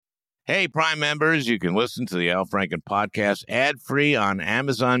Hey, Prime members, you can listen to the Al Franken podcast ad-free on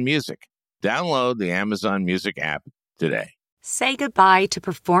Amazon Music. Download the Amazon Music app today. Say goodbye to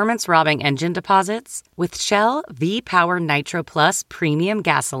performance-robbing engine deposits with Shell V-Power Nitro Plus Premium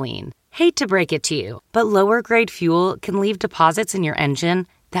Gasoline. Hate to break it to you, but lower-grade fuel can leave deposits in your engine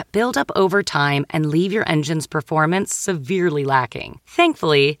that build up over time and leave your engine's performance severely lacking.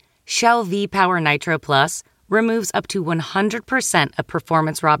 Thankfully, Shell V-Power Nitro Plus removes up to 100% of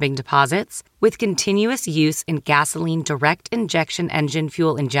performance-robbing deposits with continuous use in gasoline direct injection engine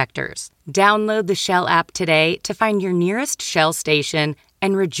fuel injectors. Download the Shell app today to find your nearest Shell station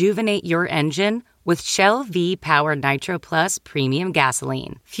and rejuvenate your engine with Shell V-Power Nitro Plus Premium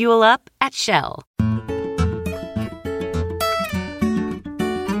Gasoline. Fuel up at Shell.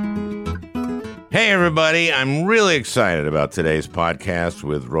 Hey, everybody. I'm really excited about today's podcast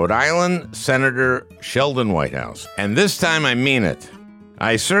with Rhode Island Senator Sheldon Whitehouse. And this time I mean it.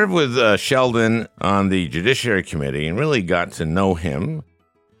 I served with Sheldon on the Judiciary Committee and really got to know him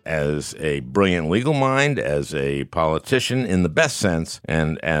as a brilliant legal mind, as a politician in the best sense,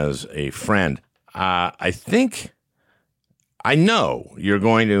 and as a friend. I know you're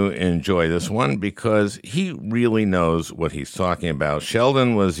going to enjoy this one because he really knows what he's talking about.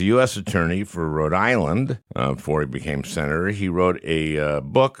 Sheldon was a U.S. attorney for Rhode Island before he became senator. He wrote a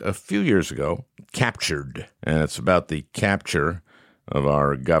book a few years ago, Captured, and it's about the capture of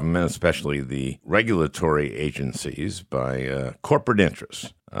our government, especially the regulatory agencies, by corporate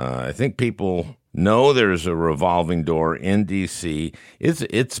interests. I think people know there's a revolving door in D.C.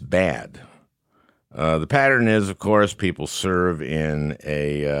 It's bad. The pattern is, of course, people serve in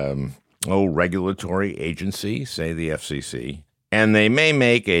a regulatory agency, say the FCC, and they may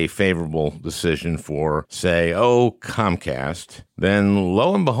make a favorable decision for, say, Comcast. Then,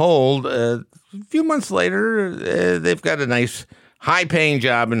 lo and behold, a few months later, they've got a nice high-paying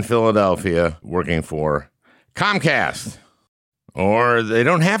job in Philadelphia working for Comcast. Or they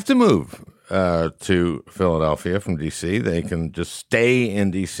don't have to move to Philadelphia from D.C. They can just stay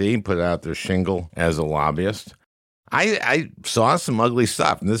in D.C. and put out their shingle as a lobbyist. I saw some ugly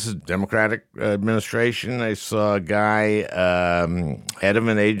stuff, and this is Democratic administration. I saw a guy, head of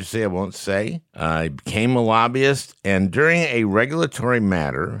an agency, I won't say, became a lobbyist, and during a regulatory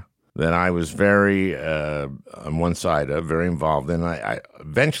matter that I was very, on one side of, very involved in, I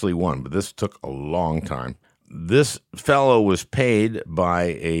eventually won, but this took a long time. This fellow was paid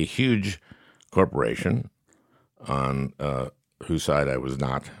by a huge corporation on whose side I was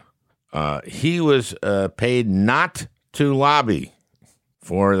not. He was paid not to lobby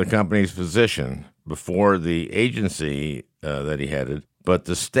for the company's position before the agency that he headed, but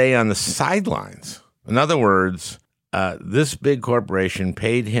to stay on the sidelines. In other words, this big corporation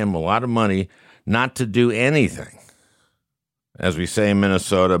paid him a lot of money not to do anything. As we say in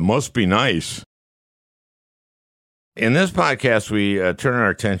Minnesota, must be nice. In this podcast, we turn our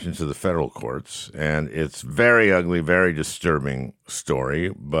attention to the federal courts, and it's very ugly, very disturbing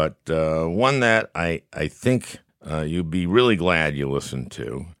story, but one that I think you'd be really glad you listened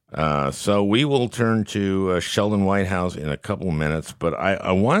to. So we will turn to Sheldon Whitehouse in a couple of minutes, but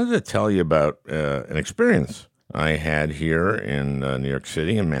I wanted to tell you about an experience I had here in New York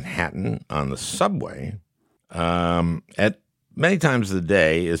City, in Manhattan, on the subway. At many times of the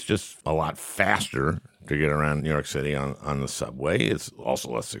day, it's just a lot faster to get around New York City on the subway. It's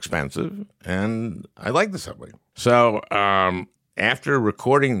also less expensive, and I like the subway. So after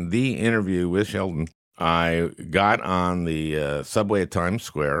recording the interview with Sheldon, I got on the subway at Times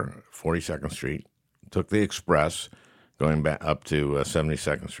Square, 42nd Street, took the express going back up to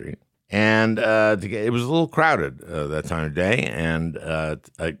 72nd Street, and it was a little crowded that time of day, and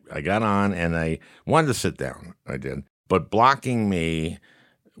I got on, and I wanted to sit down. I did. But blocking me,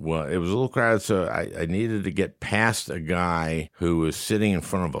 well, it was a little crowded, so I needed to get past a guy who was sitting in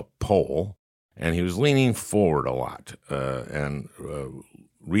front of a pole, and he was leaning forward a lot and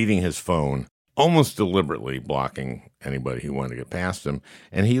reading his phone, almost deliberately blocking anybody who wanted to get past him.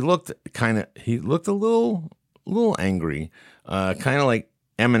 And he looked a little angry, kind of like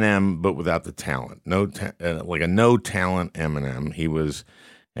Eminem, but without the talent. Like a no talent Eminem. He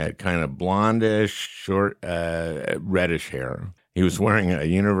had kind of blondish, short, reddish hair. He was wearing a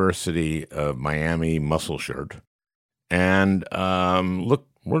University of Miami muscle shirt, and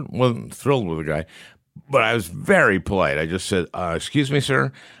wasn't thrilled with the guy. But I was very polite. I just said, "Excuse me,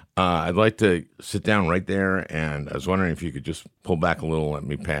 sir. I'd like to sit down right there, and I was wondering if you could just pull back a little, and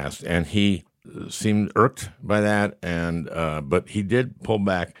let me pass." And he seemed irked by that, but he did pull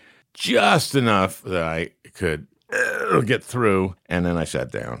back just enough that I could get through, and then I sat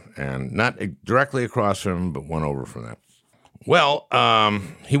down, and not directly across from him, but one over from that. Well,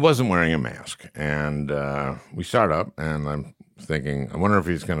 he wasn't wearing a mask, and we start up, and I'm thinking, I wonder if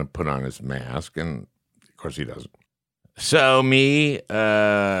he's going to put on his mask, and of course he doesn't. So me,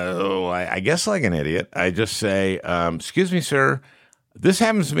 I guess like an idiot, I just say, excuse me, sir, this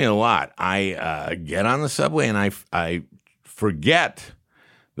happens to me a lot. I get on the subway, and I forget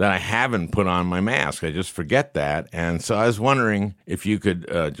that I haven't put on my mask. I just forget that, and so I was wondering if you could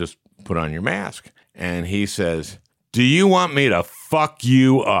just put on your mask. And he says, do you want me to fuck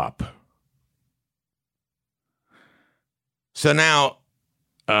you up? So now,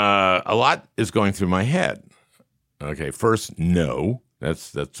 a lot is going through my head. Okay, first, no.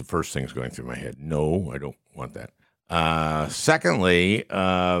 That's the first thing that's going through my head. No, I don't want that. Secondly,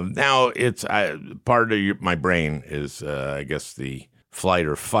 now it's part of my brain is, I guess, the flight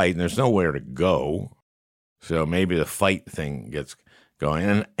or fight, and there's nowhere to go. So maybe the fight thing gets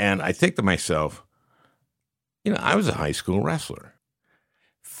going. And I think to myself, I was a high school wrestler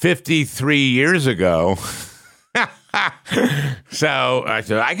 53 years ago. So I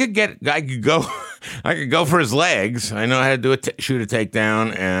said I could go for his legs. I know how to do shoot a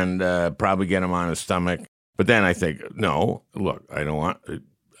takedown and probably get him on his stomach. But then I think, no, look, I don't want.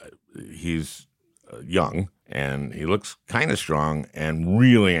 He's young and he looks kind of strong and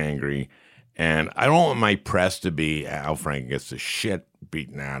really angry, and I don't want my press to be Al Franken gets the shit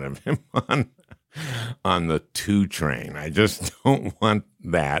beaten out of him on the 2 train. I just don't want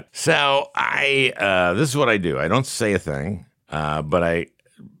that. So this is what I do. I don't say a thing, but I,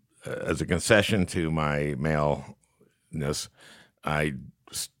 as a concession to my maleness, I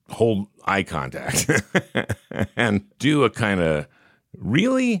hold eye contact and do a kind of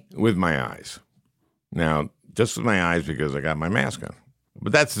really with my eyes. Now, just with my eyes because I got my mask on.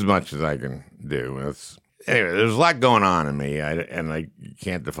 But that's as much as I can do. Anyway, there's a lot going on in me, and I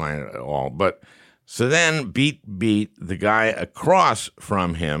can't define it at all. But so then, beat, the guy across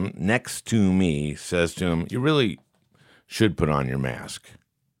from him, next to me, says to him, you really should put on your mask.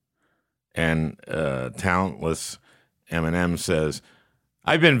 And talentless Eminem says,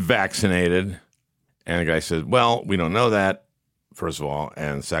 I've been vaccinated. And the guy says, well, we don't know that, first of all.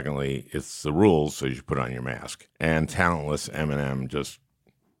 And secondly, it's the rules, so you should put on your mask. And talentless Eminem just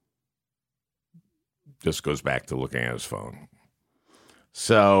goes back to looking at his phone.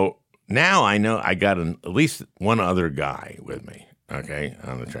 So now I know I got at least one other guy with me, okay,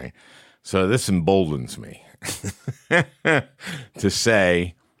 on the train. So this emboldens me to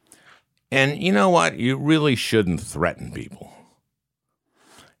say, and you know what? You really shouldn't threaten people.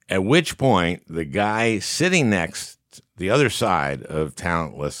 At which point, the guy sitting next, the other side of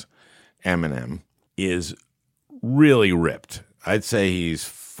talentless Eminem, is really ripped. I'd say he's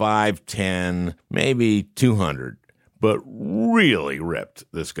 5'10", maybe 200. But really ripped,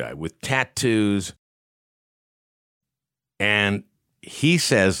 this guy, with tattoos. And he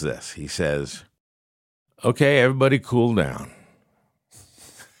says this. He says, okay, everybody cool down.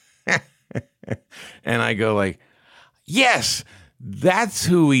 And I go like, yes, that's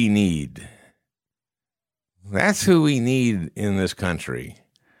who we need. That's who we need in this country.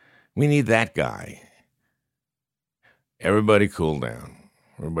 We need that guy. Everybody cool down.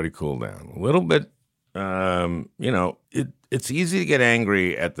 Everybody cool down. A little bit. It's easy to get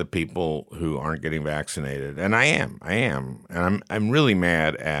angry at the people who aren't getting vaccinated, and I am, and I'm really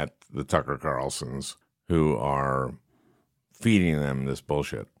mad at the Tucker Carlsons who are feeding them this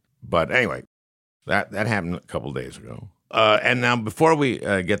bullshit. But anyway, that happened a couple days ago. And now before we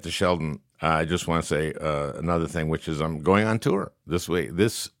get to Sheldon, I just want to say another thing, which is I'm going on tour this week.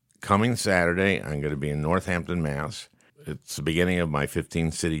 This coming Saturday, I'm going to be in Northampton, Mass. It's the beginning of my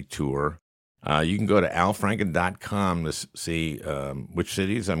 15-city tour. You can go to alfranken.com to see which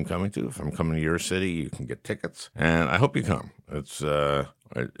cities I'm coming to. If I'm coming to your city, you can get tickets. And I hope you come. It's going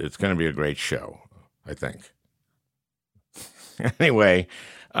to be a great show, I think. Anyway,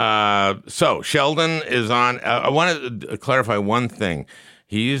 so Sheldon is on. I want to clarify one thing.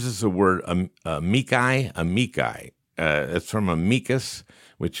 He uses the word amici. It's from amicus,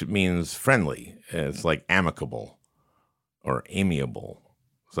 which means friendly. It's like amicable or amiable.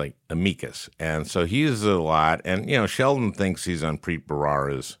 It's like amicus. And so he uses it a lot. And, Sheldon thinks he's on Preet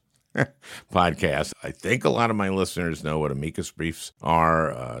Bharara's podcast. I think a lot of my listeners know what amicus briefs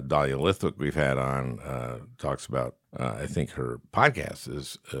are. Dahlia Lithwick we've had on talks about, I think her podcast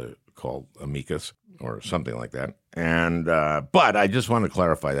is called Amicus or something like that. And but I just want to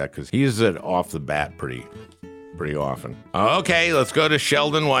clarify that because he uses it off the bat pretty often. Okay, let's go to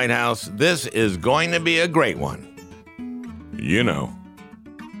Sheldon Whitehouse. This is going to be a great one.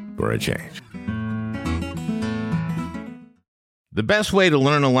 For a change. The best way to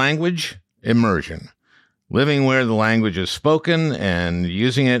learn a language? Immersion. living where the language is spoken and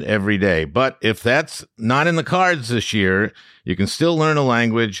using it every day. But if that's not in the cards this year, you can still learn a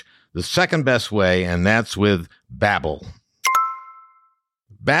language the second best way, and that's with Babbel.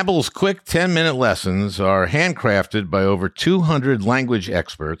 Babbel's quick 10-minute lessons are handcrafted by over 200 language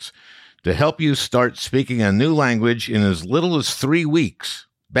experts to help you start speaking a new language in as little as 3 weeks.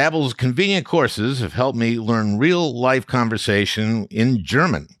 Babbel's convenient courses have helped me learn real-life conversation in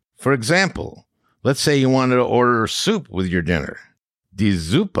German. For example, let's say you wanted to order soup with your dinner. Die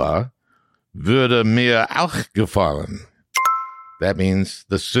Suppe würde mir auch gefallen. That means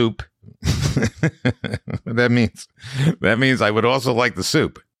the soup. That means I would also like the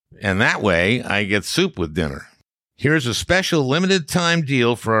soup. And that way, I get soup with dinner. Here's a special limited time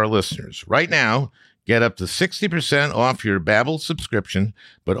deal for our listeners. Right now, get up to 60% off your Babbel subscription,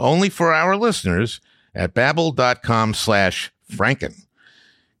 but only for our listeners at babbel.com/Franken.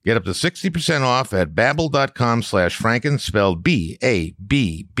 Get up to 60% off at babbel.com/Franken, spelled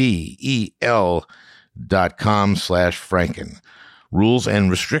BABBEL.com/Franken. Rules and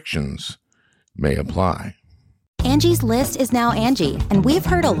restrictions may apply. Angie's List is now Angie, and we've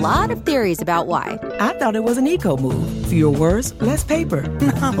heard a lot of theories about why. I thought it was an eco move. Fewer words, less paper.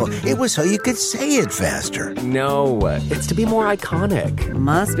 No, it was so you could say it faster. No, it's to be more iconic.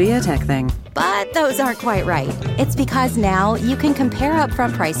 Must be a tech thing. But those aren't quite right. It's because now you can compare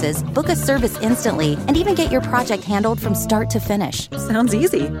upfront prices, book a service instantly, and even get your project handled from start to finish. Sounds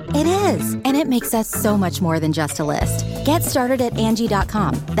easy. It is, and it makes us so much more than just a list. Get started at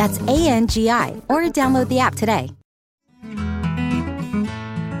Angie.com. That's ANGI, or download the app today.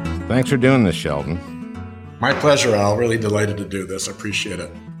 Thanks for doing this, Sheldon. My pleasure, Al. Really delighted to do this. I appreciate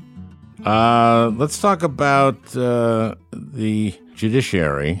it. Let's talk about the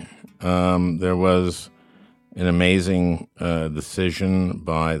judiciary. There was an amazing decision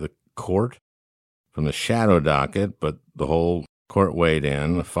by the court from the shadow docket, but the whole court weighed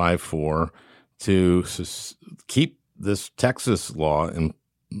in, 5-4, to keep this Texas law in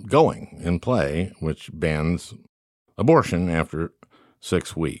play, which bans abortion after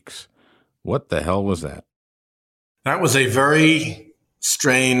 6 weeks. What the hell was that? That was a very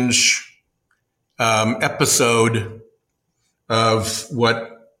strange episode of what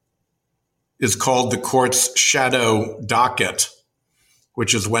is called the court's shadow docket,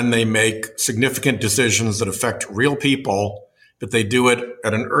 which is when they make significant decisions that affect real people, but they do it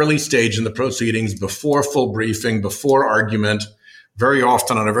at an early stage in the proceedings, before full briefing, before argument, very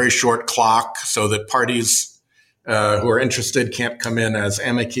often on a very short clock, so that parties who are interested can't come in as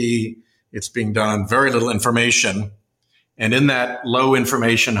amici. It's being done on very little information. And in that low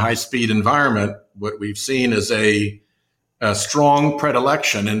information, high speed environment, what we've seen is a strong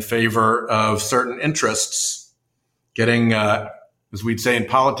predilection in favor of certain interests getting, as we'd say in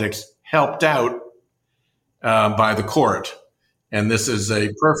politics, helped out by the court. And this is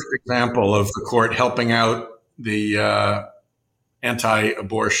a perfect example of the court helping out the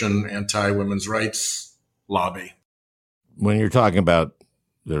anti-abortion, anti-women's rights lobby. When you're talking about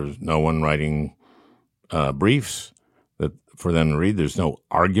there's no one writing briefs that for them to read, there's no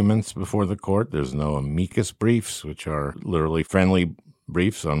arguments before the court, there's no amicus briefs, which are literally friendly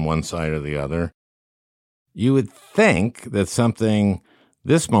briefs on one side or the other. You would think that something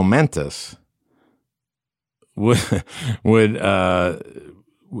this momentous would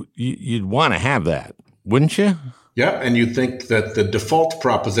you'd want to have that, wouldn't you? Yeah, and you'd think that the default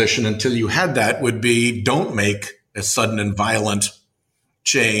proposition until you had that would be don't make a sudden and violent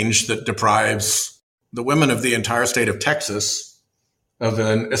change that deprives the women of the entire state of Texas of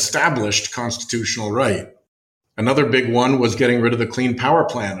an established constitutional right. Another big one was getting rid of the Clean Power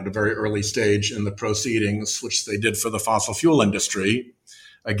Plan at a very early stage in the proceedings, which they did for the fossil fuel industry.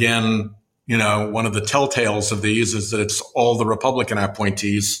 Again, one of the telltales of these is that it's all the Republican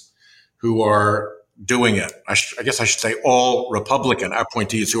appointees who are doing it. I guess I should say all Republican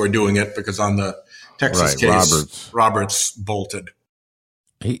appointees who are doing it, because on the Texas case, Roberts bolted.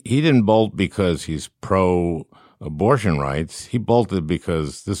 He didn't bolt because he's pro-abortion rights. He bolted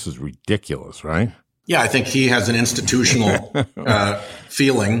because this is ridiculous, right? Yeah, I think he has an institutional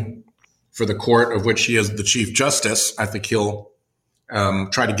feeling for the court of which he is the chief justice. I think he'll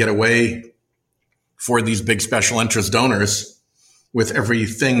try to get away for these big special interest donors with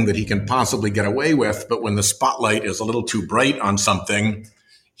everything that he can possibly get away with. But when the spotlight is a little too bright on something,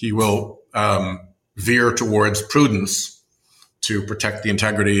 he will veer towards prudence to protect the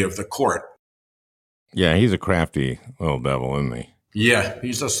integrity of the court. Yeah, he's a crafty little devil, isn't he? Yeah,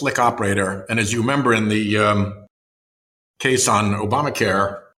 he's a slick operator. And as you remember in the case on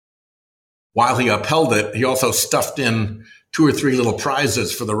Obamacare, while he upheld it, he also stuffed in 2 or 3 little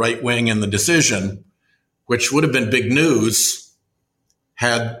prizes for the right wing in the decision, which would have been big news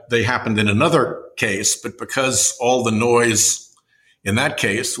had they happened in another case. But because all the noise in that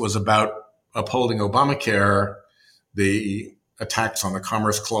case was about upholding Obamacare, the attacks on the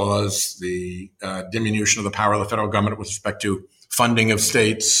Commerce Clause, the diminution of the power of the federal government with respect to funding of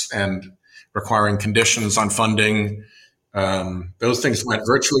states and requiring conditions on funding, those things went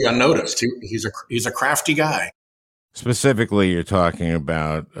virtually unnoticed. He's a crafty guy. Specifically, you're talking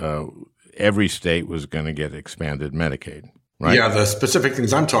about every state was going to get expanded Medicaid, right? Yeah, the specific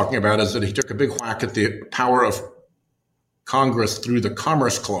things I'm talking about is that he took a big whack at the power of Congress through the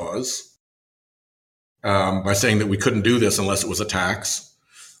Commerce Clause by saying that we couldn't do this unless it was a tax.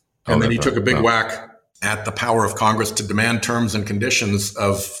 And then he took a big whack at the power of Congress to demand terms and conditions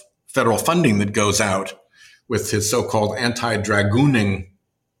of federal funding that goes out with his so-called anti-dragooning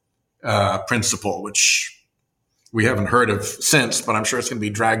principle, which we haven't heard of since, but I'm sure it's going to be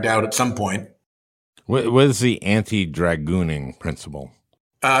dragged out at some point. What is the anti-dragooning principle?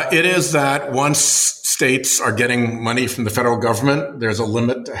 It is that once states are getting money from the federal government, there's a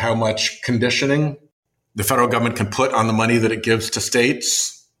limit to how much conditioning the federal government can put on the money that it gives to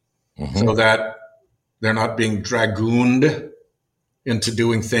states, so that they're not being dragooned into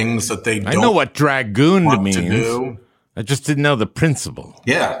doing things that they don't. I know what dragooned means. To do. I just didn't know the principle.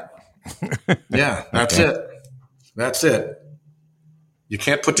 Yeah. Yeah, that's it. That's it. You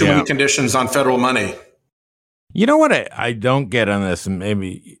can't put too many conditions on federal money. You know what I don't get on this, and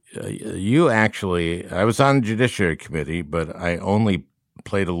maybe you actually, I was on the Judiciary Committee, but I only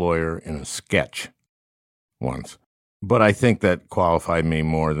played a lawyer in a sketch once. But I think that qualified me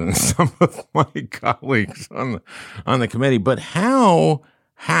more than some of my colleagues on the committee. But how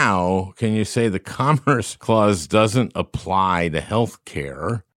can you say the Commerce Clause doesn't apply to health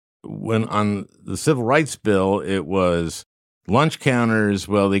care when on the Civil Rights Bill it was lunch counters?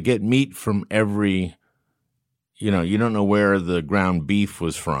 Well, they get meat from every, you don't know where the ground beef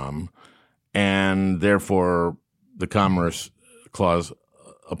was from, and therefore the Commerce Clause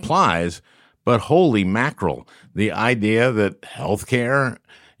applies. But holy mackerel, the idea that healthcare,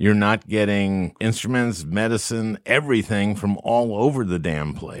 you're not getting instruments, medicine, everything from all over the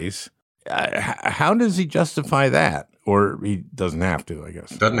damn place. How does he justify that? Or he doesn't have to, I guess.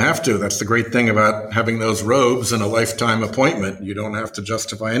 Doesn't have to. That's the great thing about having those robes and a lifetime appointment. You don't have to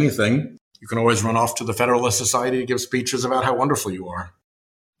justify anything. You can always run off to the Federalist Society to give speeches about how wonderful you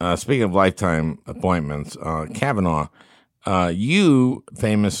are. Speaking of lifetime appointments, Kavanaugh, you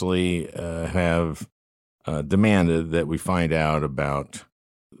famously have demanded that we find out about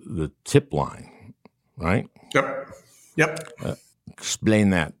the tip line, right? Yep.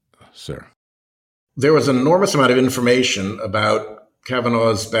 Explain that, sir. There was an enormous amount of information about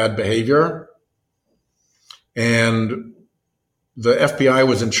Kavanaugh's bad behavior, and the FBI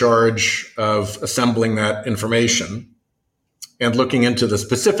was in charge of assembling that information and looking into the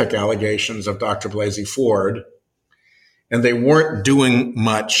specific allegations of Dr. Blasey Ford. And they weren't doing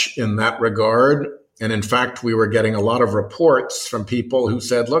much in that regard. And in fact, we were getting a lot of reports from people who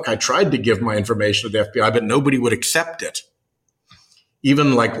said, look, I tried to give my information to the FBI, but nobody would accept it.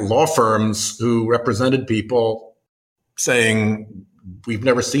 Even like law firms who represented people saying, we've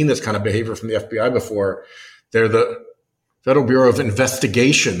never seen this kind of behavior from the FBI before. They're the Federal Bureau of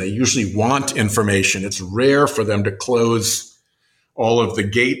Investigation. They usually want information. It's rare for them to close all of the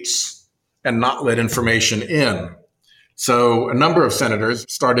gates and not let information in. So a number of senators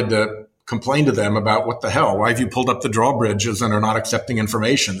started to complain to them about what the hell, why have you pulled up the drawbridges and are not accepting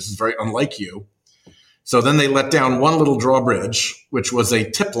information? This is very unlike you. So then they let down one little drawbridge, which was a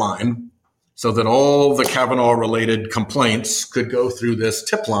tip line, so that all the Kavanaugh-related complaints could go through this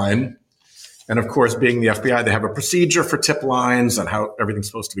tip line. And of course, being the FBI, they have a procedure for tip lines and how everything's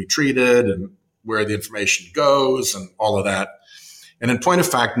supposed to be treated and where the information goes and all of that. And in point of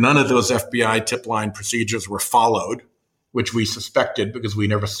fact, none of those FBI tip line procedures were followed, which we suspected because we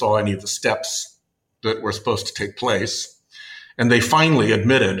never saw any of the steps that were supposed to take place. And they finally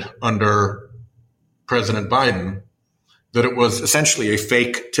admitted under President Biden that it was essentially a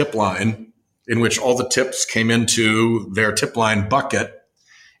fake tip line in which all the tips came into their tip line bucket.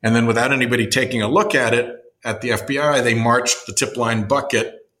 And then without anybody taking a look at it at the FBI, they marched the tip line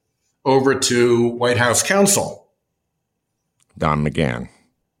bucket over to Whitehouse counsel. Don McGahn.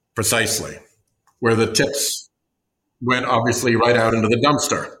 Precisely. Where the tips went obviously right out into the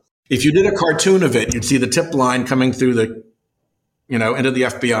dumpster. If you did a cartoon of it, you'd see the tip line coming through the, into the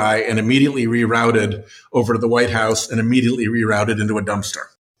FBI and immediately rerouted over to the White House and immediately rerouted into a dumpster.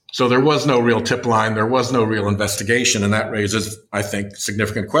 So there was no real tip line. There was no real investigation. And that raises, I think,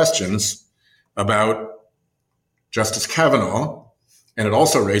 significant questions about Justice Kavanaugh. And it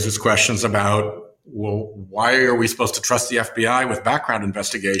also raises questions about well, why are we supposed to trust the FBI with background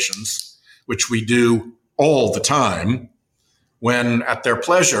investigations, which we do all the time, when at their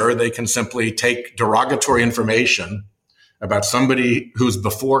pleasure, they can simply take derogatory information about somebody who's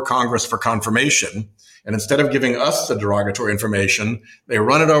before Congress for confirmation, and instead of giving us the derogatory information, they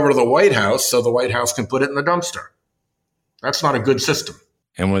run it over to the White House so the White House can put it in the dumpster. That's not a good system.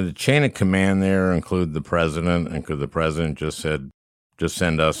 And would the chain of command there include the president? And could the president just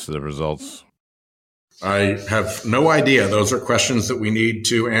send us the results? I have no idea. Those are questions that we need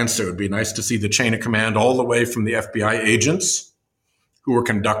to answer. It would be nice to see the chain of command all the way from the FBI agents who were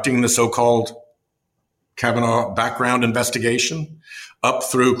conducting the so-called Kavanaugh background investigation up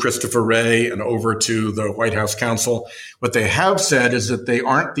through Christopher Wray and over to the White House counsel. What they have said is that they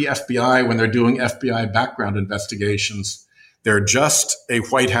aren't the FBI when they're doing FBI background investigations. They're just a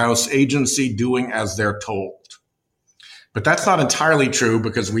White House agency doing as they're told. But that's not entirely true,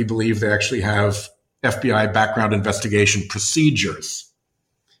 because we believe they actually have FBI background investigation procedures.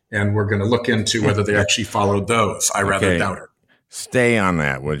 And we're going to look into whether they actually followed those. I rather doubt it. Stay on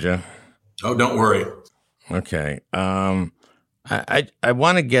that, would you? Oh, don't worry. Okay. I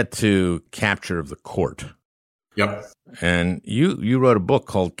want to get to capture of the court. Yep. And you wrote a book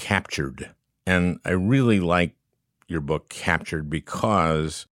called Captured. And I really like your book Captured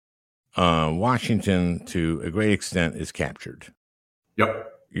because Washington, to a great extent, is captured.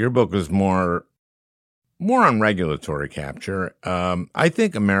 Yep. Your book is more on regulatory capture. I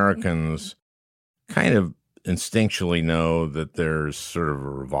think Americans kind of instinctually know that there's sort of a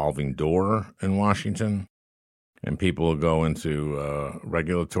revolving door in Washington, and people will go into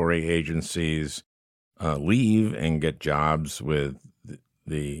regulatory agencies, leave and get jobs with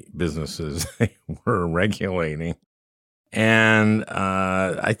the businesses they were regulating. And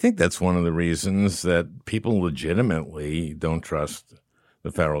I think that's one of the reasons that people legitimately don't trust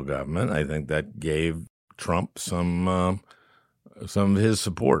the federal government. I think that gave Trump some of his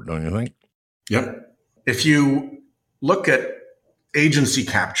support, don't you think? Yep. If you look at agency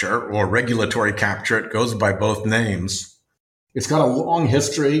capture or regulatory capture, it goes by both names. It's got a long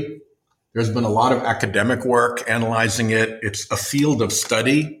history. There's been a lot of academic work analyzing it. It's a field of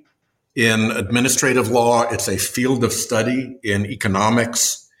study in administrative law. It's a field of study in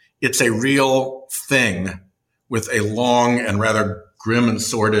economics. It's a real thing with a long and rather grim and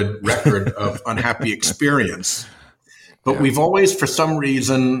sordid record of unhappy experience. But we've always, for some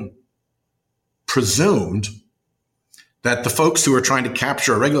reason, presumed that the folks who are trying to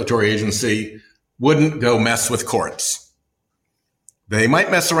capture a regulatory agency wouldn't go mess with courts. They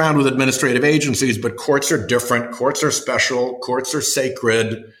might mess around with administrative agencies, but courts are different. Courts are special. Courts are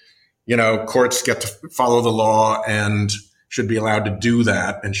sacred. Courts get to follow the law and should be allowed to do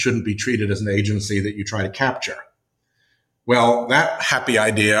that and shouldn't be treated as an agency that you try to capture. Well, that happy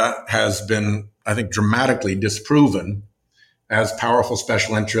idea has been, I think, dramatically disproven as powerful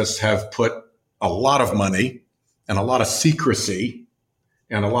special interests have put a lot of money and a lot of secrecy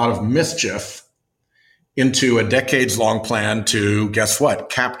and a lot of mischief into a decades-long plan to, guess what,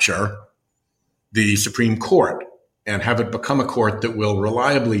 capture the Supreme Court and have it become a court that will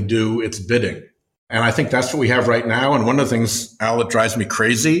reliably do its bidding. And I think that's what we have right now. And one of the things, Al, that drives me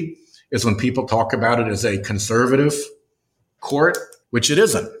crazy is when people talk about it as a conservative court, which it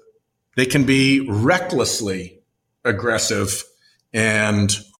isn't. They can be recklessly aggressive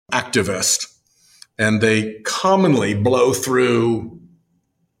and activist, and they commonly blow through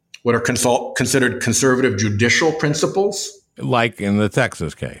what are considered conservative judicial principles. Like in the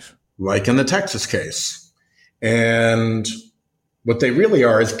Texas case. And what they really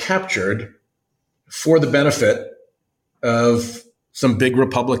are is captured for the benefit of some big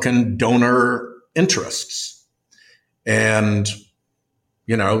Republican donor interests. And,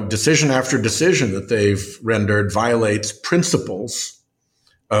 decision after decision that they've rendered violates principles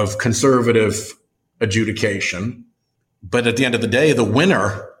of conservative adjudication. But at the end of the day, the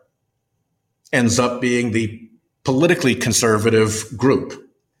winner ends up being the politically conservative group.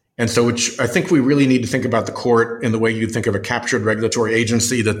 And so I think we really need to think about the court in the way you think of a captured regulatory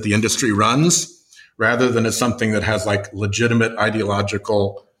agency that the industry runs, rather than as something that has like legitimate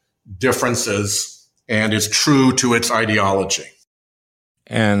ideological differences and is true to its ideology.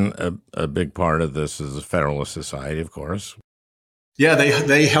 And a big part of this is the Federalist Society, of course. Yeah,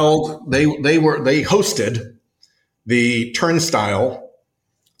 they hosted the turnstile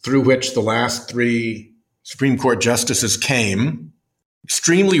through which the last three Supreme Court justices came.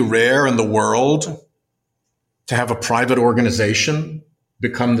 Extremely rare in the world to have a private organization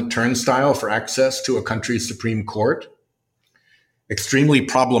become the turnstile for access to a country's Supreme Court. Extremely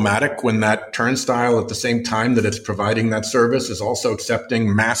problematic when that turnstile, at the same time that it's providing that service, is also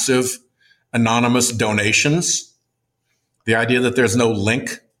accepting massive anonymous donations. The idea that there's no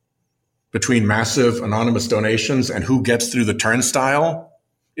link between massive anonymous donations and who gets through the turnstile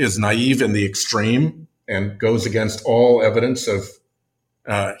is naive in the extreme and goes against all evidence of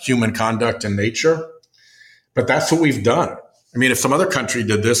human conduct and nature. But that's what we've done. I mean, if some other country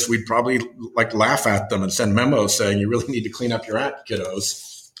did this, we'd probably laugh at them and send memos saying, you really need to clean up your act,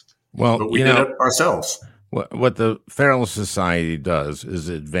 kiddos. Well, but we did it ourselves. What the Federalist Society does is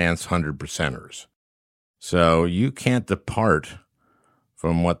advance 100%ers. So you can't depart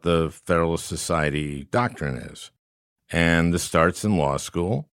from what the Federalist Society doctrine is. And this starts in law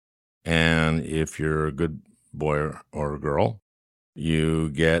school. And if you're a good boy or a girl, you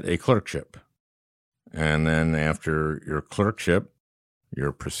get a clerkship. And then after your clerkship,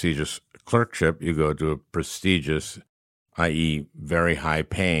 your prestigious clerkship, you go to a prestigious, i.e. very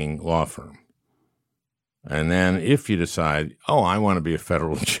high-paying law firm. And then if you decide, I want to be a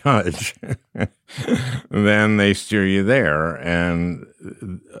federal judge, then they steer you there. And,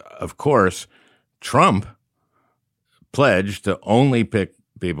 of course, Trump pledged to only pick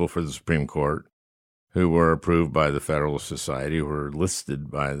people for the Supreme Court who were approved by the Federalist Society, who were listed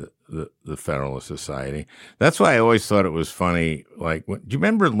by the Federalist Society. That's why I always thought it was funny. Do you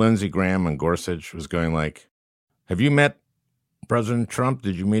remember Lindsey Graham and Gorsuch was going have you met President Trump?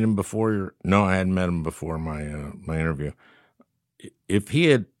 Did you meet him before? No, I hadn't met him before my interview. If he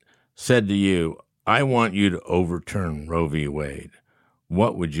had said to you, I want you to overturn Roe v. Wade,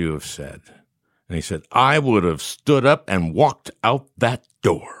 what would you have said? And he said, I would have stood up and walked out that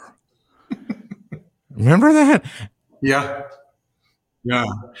door. Remember that? Yeah. Yeah.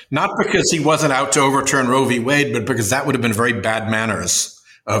 Not because he wasn't out to overturn Roe v. Wade, but because that would have been very bad manners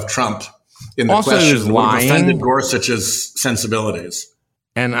of Trump in the also, question. He was offended Gorsuch's sensibilities.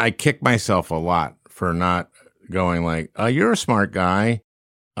 And I kick myself a lot for not going you're a smart guy.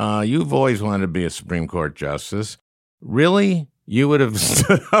 You've always wanted to be a Supreme Court justice. Really? You would have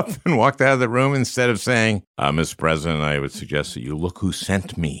stood up and walked out of the room instead of saying, Mr. President, I would suggest that you look who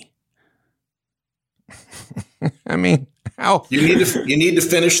sent me. I mean, how? You need to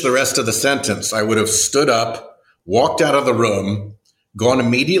finish the rest of the sentence. I would have stood up, walked out of the room, gone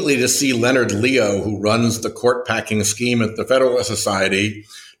immediately to see Leonard Leo, who runs the court packing scheme at the Federalist Society,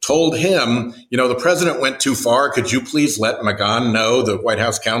 told him, the president went too far. Could you please let McGahn know, the White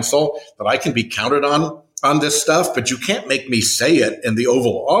House counsel, that I can be counted on this stuff, but you can't make me say it in the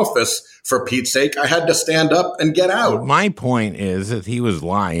Oval Office, for Pete's sake. I had to stand up and get out. My point is that he was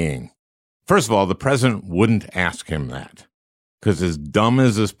lying. First of all, the president wouldn't ask him that, because as dumb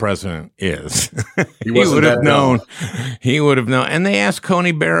as this president is, he would have known. He would have known. And they asked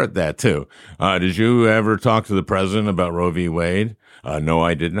Coney Barrett that too. Did you ever talk to the president about Roe v. Wade? No,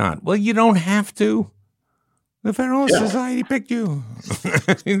 I did not. Well, you don't have to. The Federalist Society picked you.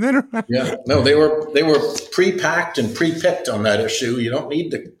 No, they were pre-packed and pre-picked on that issue. You don't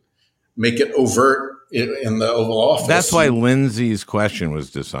need to make it overt in the Oval Office. That's why Lindsey's question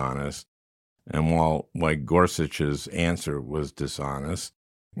was dishonest, and why Gorsuch's answer was dishonest.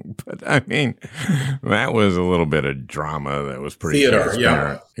 But I mean, that was a little bit of drama that was pretty theater.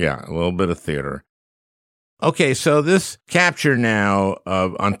 Yeah, a little bit of theater. Okay, so this capture now,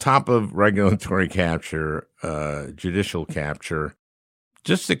 on top of regulatory capture, judicial capture,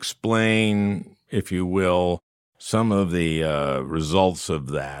 just explain, if you will, some of the results of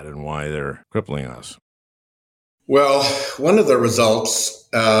that and why they're crippling us. Well, one of the results,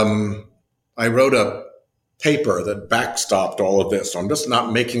 I wrote a paper that backstopped all of this. So I'm just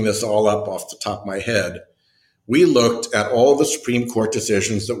not making this all up off the top of my head. We looked at all the Supreme Court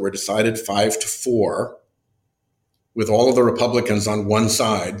decisions that were decided 5-4, with all of the Republicans on one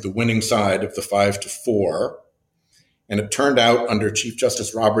side, the winning side of the 5-4. And it turned out under Chief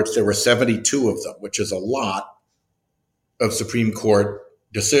Justice Roberts, there were 72 of them, which is a lot of Supreme Court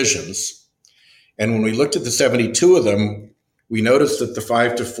decisions. And when we looked at the 72 of them, we noticed that the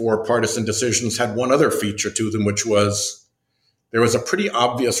 5-4 partisan decisions had one other feature to them, which was there was a pretty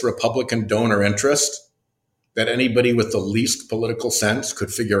obvious Republican donor interest that anybody with the least political sense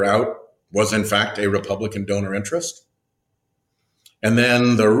could figure out was in fact a Republican donor interest. And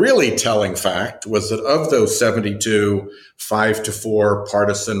then the really telling fact was that of those 72 5-4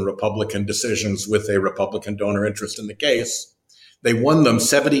 partisan Republican decisions with a Republican donor interest in the case, they won them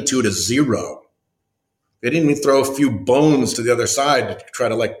 72-0. They didn't even throw a few bones to the other side to try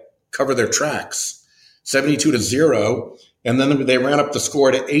to cover their tracks. 72-0. And then they ran up the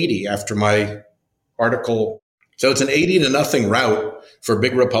score to 80 after my article. So it's an 80-0 rout for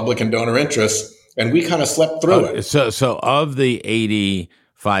big Republican donor interests, and we kind of slept through it. So of the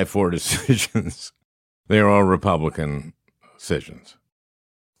 5-4 decisions, they're all Republican decisions.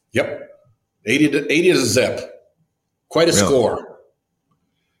 Yep. 80 to zip. Quite a Really? score.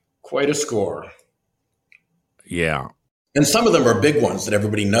 Quite a score. Yeah. And some of them are big ones that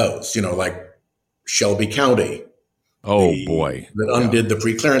everybody knows, like Shelby County. Oh, boy. That undid the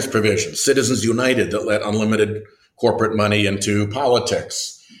pre-clearance provision. Citizens United that let unlimited corporate money into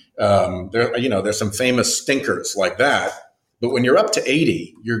politics. There's some famous stinkers like that. But when you're up to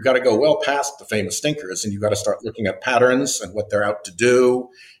 80, you've got to go well past the famous stinkers, and you've got to start looking at patterns and what they're out to do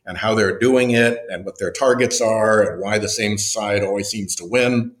and how they're doing it and what their targets are and why the same side always seems to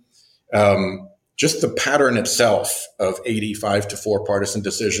win. Just the pattern itself of 85 to 4 partisan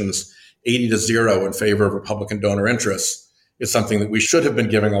decisions, 80 to 0 in favor of Republican donor interests is something that we should have been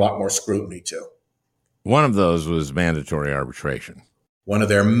giving a lot more scrutiny to. One of those was mandatory arbitration. One of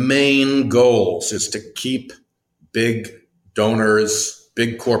their main goals is to keep big donors,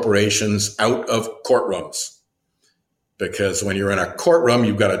 big corporations out of courtrooms. Because when you're in a courtroom,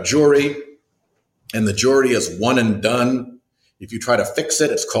 you've got a jury, and the jury is one and done. If you try to fix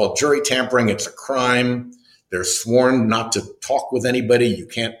it, it's called jury tampering. It's a crime. They're sworn not to talk with anybody. You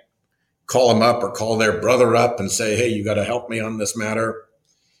can't call them up or call their brother up and say, hey, you got to help me on this matter.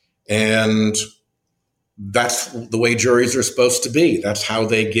 And that's the way juries are supposed to be. That's how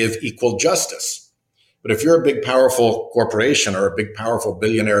they give equal justice. But if you're a big, powerful corporation or a big, powerful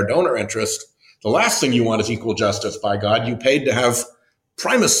billionaire donor interest, the last thing you want is equal justice. By God, you paid to have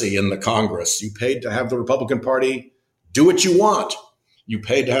primacy in the Congress. You paid to have the Republican Party do what you want. You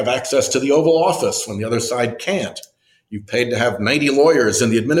paid to have access to the Oval Office when the other side can't. You paid to have 90 lawyers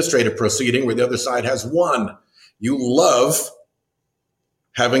in the administrative proceeding where the other side has one. You love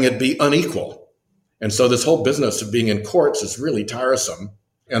having it be unequal. And so this whole business of being in courts is really tiresome.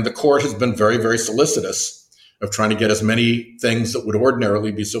 And the court has been very, very solicitous of trying to get as many things that would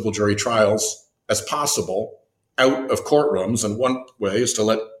ordinarily be civil jury trials as possible out of courtrooms. And one way is to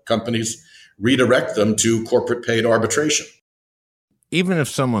let companies redirect them to corporate paid arbitration. Even if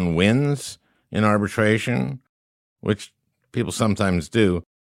someone wins in arbitration, which people sometimes do,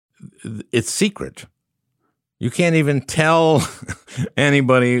 it's secret. You can't even tell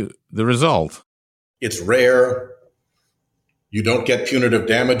anybody the result. It's rare. You don't get punitive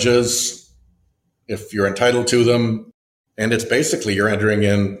damages if you're entitled to them. And it's basically you're entering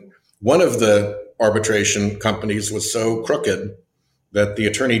in. One of the arbitration companies was so crooked that the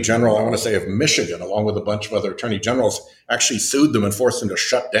Attorney General, I want to say of Michigan, along with a bunch of other attorney generals, actually sued them and forced them to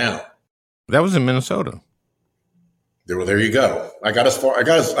shut down. That was in Minnesota. There you go. I got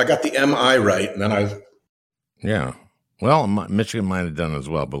the MI right, and then Yeah. Well, Michigan might have done as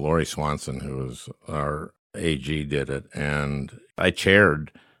well, but Lori Swanson, who was our AG, did it. And I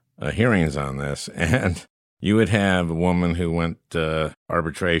chaired hearings on this. And you would have a woman who went to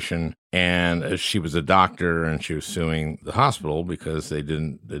arbitration, and she was a doctor, and she was suing the hospital because they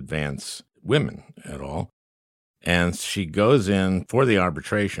didn't advance women at all. And she goes in for the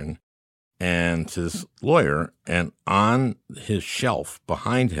arbitration and to this lawyer, and on his shelf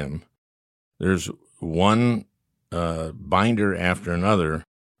behind him, there's one binder after another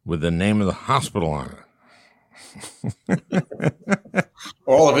with the name of the hospital on it.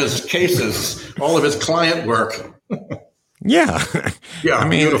 All of his cases, all of his client work. Yeah. Yeah, I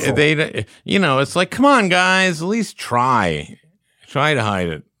mean, beautiful. It's like, come on, guys, at least try to hide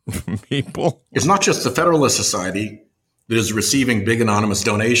it from people. It's not just the Federalist Society that is receiving big anonymous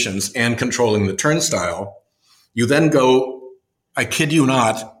donations and controlling the turnstile. You then go, I kid you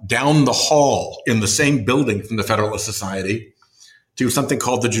not, down the hall in the same building from the Federalist Society to something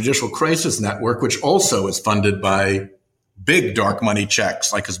called the Judicial Crisis Network, which also is funded by big dark money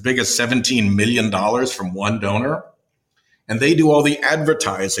checks, like as big as $17 million from one donor. And they do all the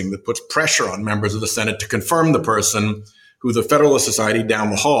advertising that puts pressure on members of the Senate to confirm the person who the Federalist Society down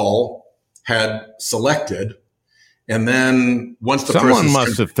the hall had selected. And then once the someone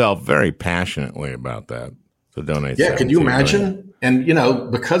must have felt very passionately about that to donate. Yeah, can you imagine? And,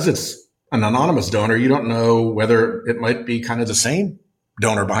 because it's an anonymous donor, you don't know whether it might be kind of the same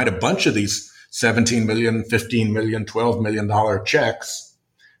donor behind a bunch of these $17 million, $15 million, $12 million checks.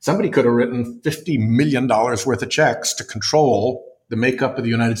 Somebody could have written $50 million worth of checks to control the makeup of the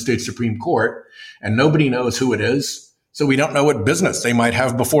United States Supreme Court, and nobody knows who it is. So we don't know what business they might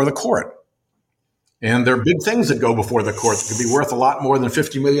have before the court. And there are big things that go before the court that could be worth a lot more than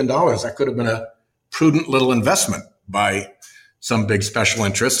 $50 million. That could have been a prudent little investment by some big special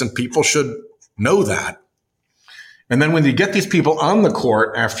interest, and people should know that. And then when you get these people on the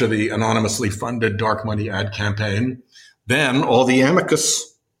court after the anonymously funded dark money ad campaign, then all the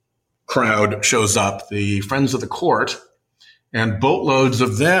amicus crowd shows up, the friends of the court, and boatloads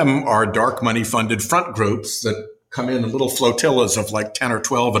of them are dark money funded front groups that come in little flotillas of like 10 or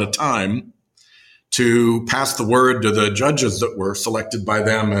 12 at a time. to pass the word to the judges that were selected by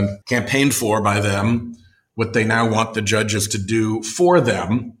them and campaigned for by them, what they now want the judges to do for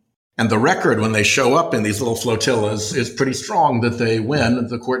them. And the record when they show up in these little flotillas is pretty strong that they win and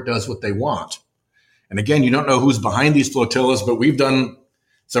the court does what they want. And again, you don't know who's behind these flotillas, but we've done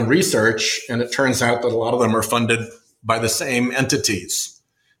some research and it turns out that a lot of them are funded by the same entities.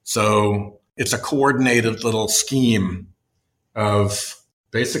 So it's a coordinated little scheme of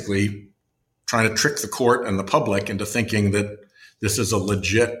basically trying to trick the court and the public into thinking that this is a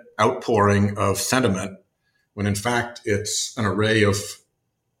legit outpouring of sentiment, when in fact it's an array of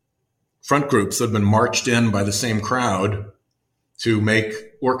front groups that have been marched in by the same crowd to make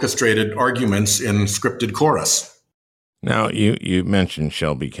orchestrated arguments in scripted chorus. Now, you mentioned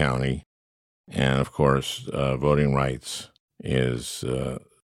Shelby County, and of course, voting rights is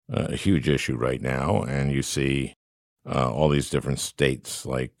a huge issue right now, and you see all these different states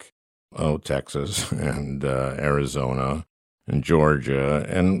like Texas and Arizona and Georgia,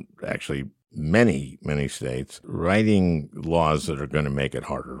 and actually many states writing laws that are going to make it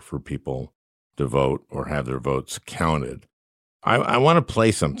harder for people to vote or have their votes counted. I want to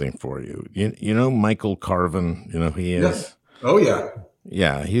play something for you. You know Michael Carvin? You know who he is? Yes. Oh, yeah.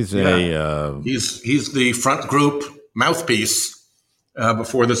 Yeah, he's he's the front group mouthpiece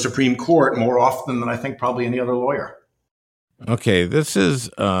before the Supreme Court more often than I think probably any other lawyer. Okay, this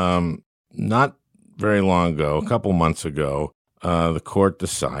is not very long ago, a couple months ago, the court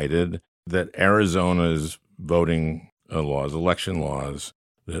decided that Arizona's voting laws, election laws,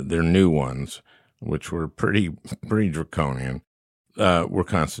 their new ones, which were pretty draconian, were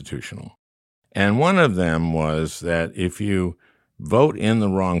constitutional. And one of them was that if you vote in the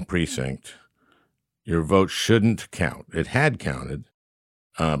wrong precinct, your vote shouldn't count. It had counted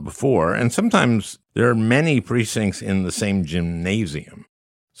before, and sometimes there are many precincts in the same gymnasium.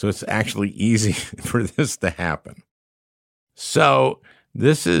 So it's actually easy for this to happen. So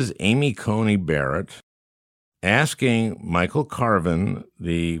this is Amy Coney Barrett asking Michael Carvin,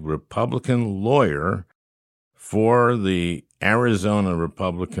 the Republican lawyer for the Arizona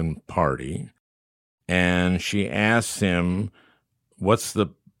Republican Party, and she asks him, what's the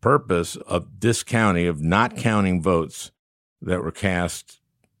purpose of this county of not counting votes that were cast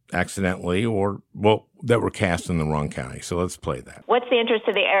accidentally or, well, that were cast in the wrong county. So let's play that. What's the interest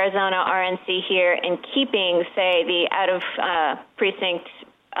of the Arizona RNC here in keeping, say, the out-of-precinct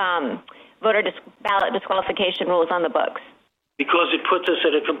ballot disqualification rules on the books? Because it puts us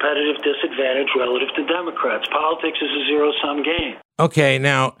at a competitive disadvantage relative to Democrats. Politics is a zero-sum game. Okay,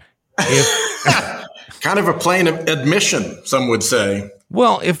 now, if kind of a plain admission, some would say.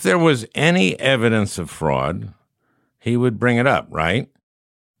 Well, if there was any evidence of fraud, he would bring it up, right?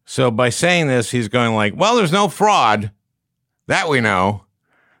 So by saying this, he's going like, well, there's no fraud. That we know.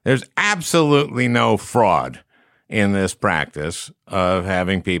 There's absolutely no fraud in this practice of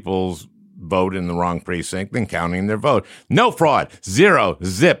having people vote in the wrong precinct and counting their vote. No fraud. Zero.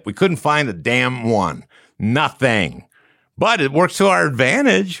 Zip. We couldn't find a damn one. Nothing. But it works to our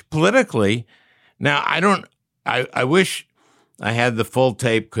advantage politically. Now, I wish I had the full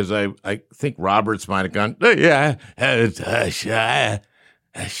tape because I think Roberts might have gone, yeah,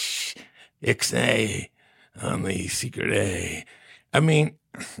 Ixnay on the secret A. I mean,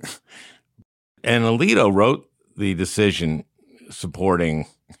 and Alito wrote the decision supporting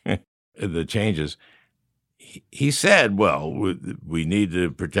the changes. He said, well, we need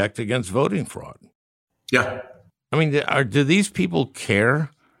to protect against voting fraud. Yeah. I mean, do these people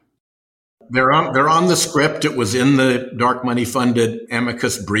care? They're on the script. It was in the dark money funded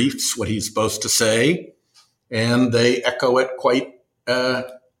amicus briefs, what he's supposed to say, and they echo it quite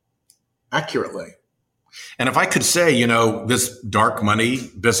accurately. And if I could say, this dark money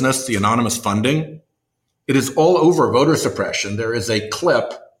business, the anonymous funding, it is all over voter suppression. There is a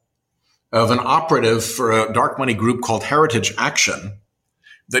clip of an operative for a dark money group called Heritage Action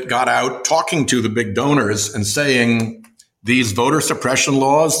that got out talking to the big donors and saying these voter suppression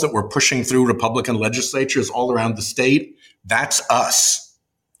laws that we're pushing through Republican legislatures all around the state, that's us.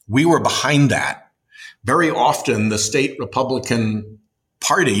 We were behind that. Very often, the state Republican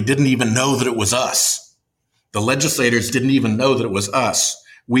Party didn't even know that it was us. The legislators didn't even know that it was us.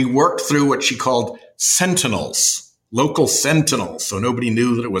 We worked through what she called sentinels, local sentinels, so nobody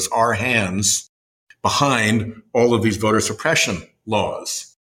knew that it was our hands behind all of these voter suppression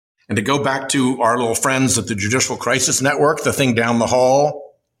laws. And to go back to our little friends at the Judicial Crisis Network, the thing down the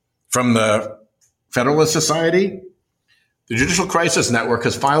hall from the Federalist Society, the Judicial Crisis Network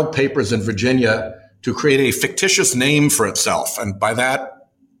has filed papers in Virginia to create a fictitious name for itself. And by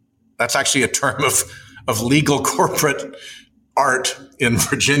that's actually a term of legal corporate art in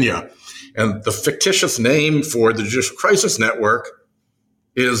Virginia. And the fictitious name for the Judicial Crisis Network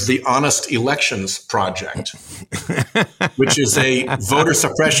is the Honest Elections Project, which is a voter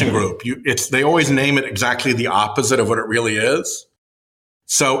suppression group. They always name it exactly the opposite of what it really is.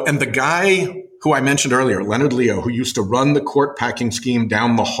 So, and the guy who I mentioned earlier, Leonard Leo, who used to run the court packing scheme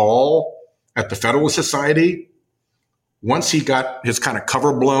down the hall at the Federalist Society, once he got his kind of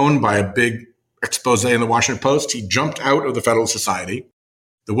cover blown by a big expose in the Washington Post, he jumped out of the Federalist Society.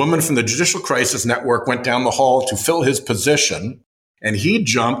 The woman from the Judicial Crisis Network went down the hall to fill his position, and he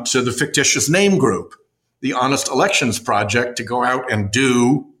jumped to the fictitious name group, the Honest Elections Project, to go out and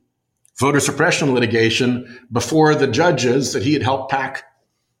do voter suppression litigation before the judges that he had helped pack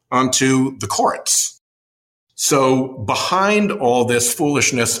onto the courts. So behind all this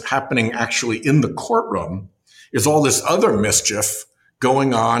foolishness happening actually in the courtroom is all this other mischief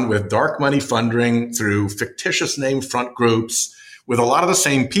going on with dark money funding through fictitious name front groups with a lot of the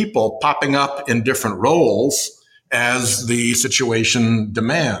same people popping up in different roles as the situation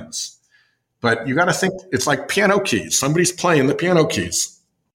demands. But you got to think it's like piano keys. Somebody's playing the piano keys.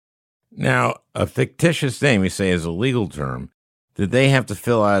 Now, a fictitious name, you say, is a legal term. Did they have to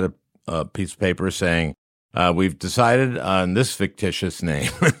fill out a piece of paper saying, we've decided on this fictitious name?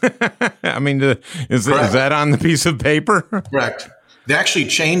 I mean, is that on the piece of paper? Correct. They actually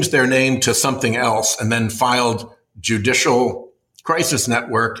changed their name to something else and then filed Judicial Crisis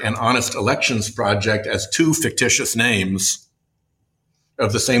Network and Honest Elections Project as two fictitious names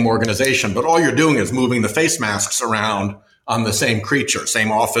of the same organization. But all you're doing is moving the face masks around on the same creature,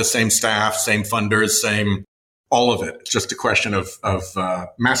 same office, same staff, same funders, same all of it. It's just a question of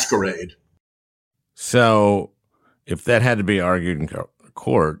masquerade. So if that had to be argued in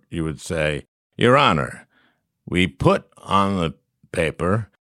court, you would say, Your Honor, we put on the paper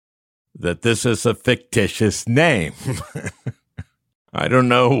that this is a fictitious name. I don't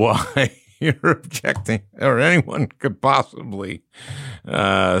know why you're objecting, or anyone could possibly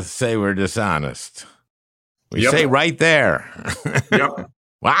say we're dishonest. We say right there. Yep.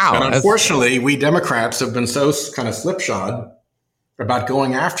 Wow. And unfortunately, we Democrats have been so kind of slipshod about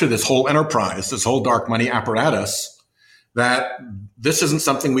going after this whole enterprise, this whole dark money apparatus, that this isn't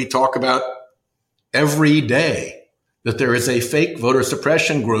something we talk about every day, that there is a fake voter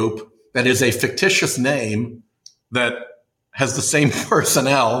suppression group that is a fictitious name that has the same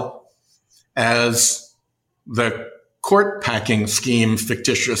personnel as the court packing scheme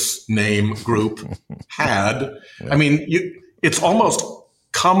fictitious name group had. I mean, it's almost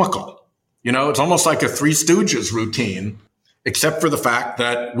comical. You know, it's almost like a Three Stooges routine, except for the fact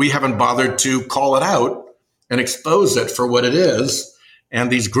that we haven't bothered to call it out and expose it for what it is.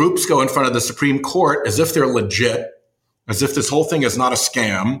 And these groups go in front of the Supreme Court as if they're legit, as if this whole thing is not a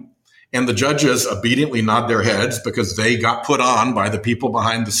scam. And the judges obediently nod their heads because they got put on by the people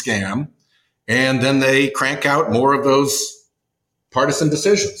behind the scam. And then they crank out more of those partisan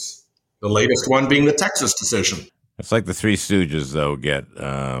decisions, the latest one being the Texas decision. It's like the Three Stooges, though, get,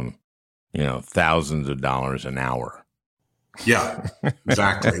 thousands of dollars an hour. Yeah,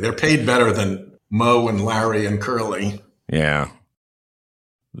 exactly. They're paid better than Moe and Larry and Curly. Yeah.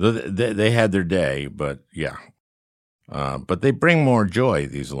 They had their day, but yeah. But they bring more joy,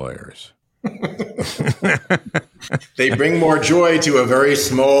 these lawyers. They bring more joy to a very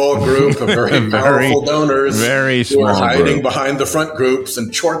small group of very powerful donors who are hiding behind the front groups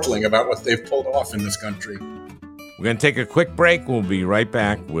and chortling about what they've pulled off in this country. We're going to take a quick break. We'll be right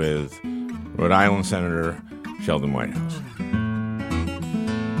back with Rhode Island Senator Sheldon Whitehouse.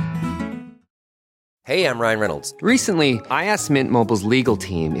 Hey, I'm Ryan Reynolds. Recently, I asked Mint Mobile's legal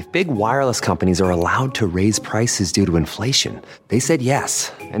team if big wireless companies are allowed to raise prices due to inflation. They said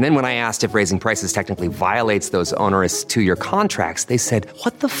yes. And then when I asked if raising prices technically violates those onerous 2-year contracts, they said,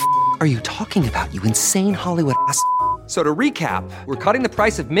 "What the f*** are you talking about, you insane Hollywood ass?" So to recap, we're cutting the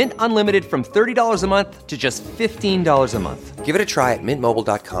price of Mint Unlimited from $30 a month to just $15 a month. Give it a try at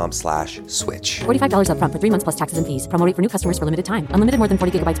mintmobile.com/switch. $45 up front for 3 months plus taxes and fees. Promo rate for new customers for limited time. Unlimited more than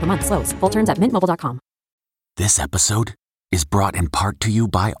 40 gigabytes per month. Slows full terms at mintmobile.com. This episode is brought in part to you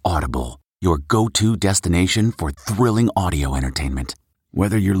by Audible, your go-to destination for thrilling audio entertainment.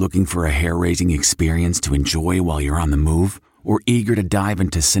 Whether you're looking for a hair-raising experience to enjoy while you're on the move or eager to dive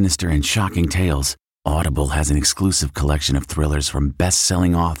into sinister and shocking tales, Audible has an exclusive collection of thrillers from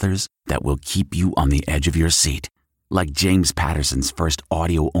best-selling authors that will keep you on the edge of your seat. Like James Patterson's first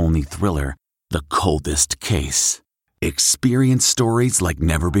audio-only thriller, The Coldest Case. Experience stories like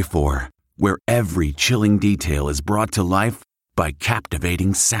never before, where every chilling detail is brought to life by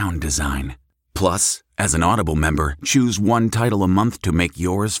captivating sound design. Plus, as an Audible member, choose one title a month to make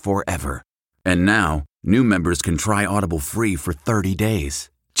yours forever. And now, new members can try Audible free for 30 days.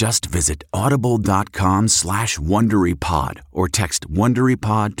 Just visit audible.com/WonderyPod or text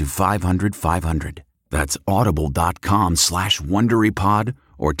WonderyPod to 500-500. That's audible.com/WonderyPod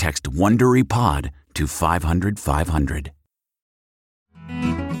or text WonderyPod to 500-500.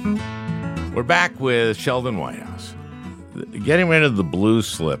 We're back with Sheldon Whitehouse. Getting rid of the blue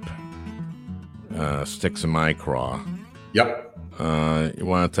slip sticks in my craw. Yep. You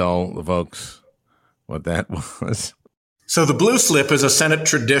want to tell the folks what that was? So the blue slip is a Senate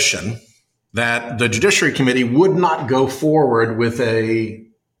tradition that the Judiciary Committee would not go forward with a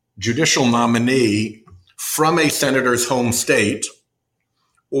judicial nominee from a senator's home state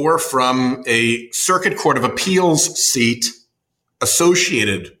or from a Circuit Court of Appeals seat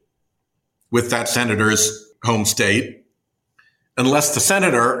associated with that senator's home state, unless the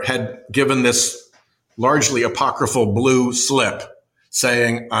senator had given this largely apocryphal blue slip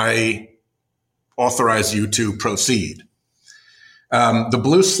saying, I authorize you to proceed. The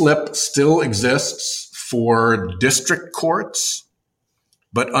blue slip still exists for district courts,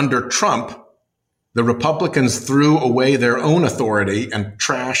 but under Trump, the Republicans threw away their own authority and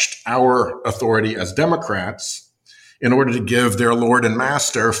trashed our authority as Democrats in order to give their Lord and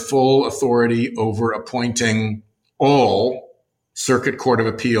Master full authority over appointing all Circuit Court of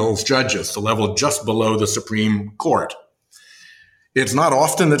Appeals judges, the level just below the Supreme Court. It's not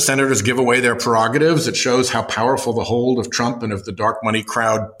often that senators give away their prerogatives. It shows how powerful the hold of Trump and of the dark money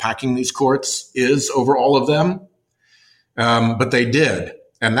crowd packing these courts is over all of them. But they did.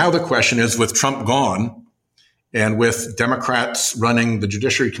 And now the question is, with Trump gone and with Democrats running the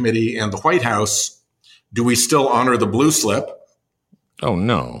Judiciary Committee and the White House, do we still honor the blue slip? Oh,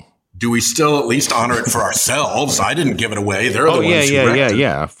 no. Do we still at least honor it for ourselves? I didn't give it away. They're the ones who wrecked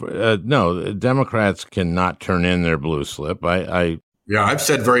it. No, Democrats cannot turn in their blue slip. Yeah, I've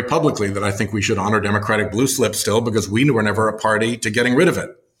said very publicly that I think we should honor Democratic blue slip still because we were never a party to getting rid of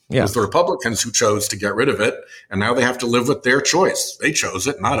it. It was the Republicans who chose to get rid of it, and now they have to live with their choice. They chose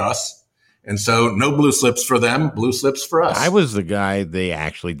it, not us. And so no blue slips for them, blue slips for us. I was the guy they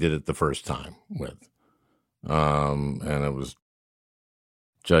actually did it the first time with. And it was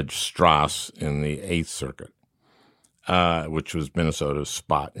Judge Strauss in the 8th Circuit, which was Minnesota's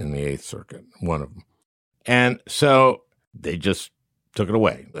spot in the 8th Circuit, one of them. And so they just took it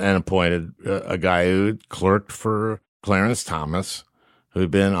away and appointed a guy who clerked for Clarence Thomas, who'd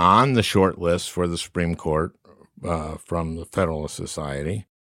been on the short list for the Supreme Court from the Federalist Society.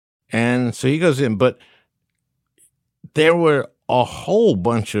 And so he goes in, but there were a whole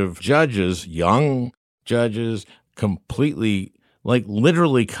bunch of judges, young judges, completely, like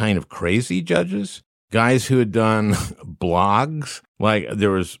literally kind of crazy judges, guys who had done blogs. Like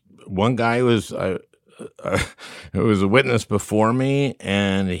there was one guy who was who was a witness before me,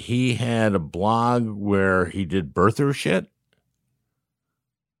 and he had a blog where he did birther shit.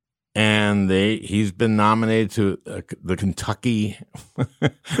 And he's been nominated to the Kentucky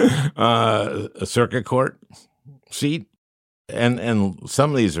Circuit Court seat. And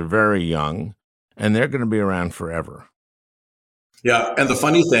some of these are very young, and they're going to be around forever. Yeah, and the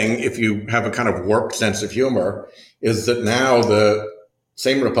funny thing, if you have a kind of warped sense of humor, is that now the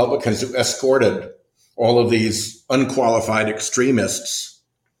same Republicans who escorted all of these unqualified extremists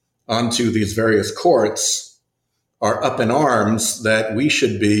onto these various courts are up in arms that we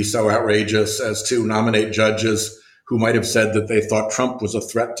should be so outrageous as to nominate judges who might have said that they thought Trump was a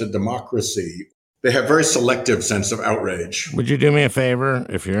threat to democracy. They have very selective sense of outrage. Would you do me a favor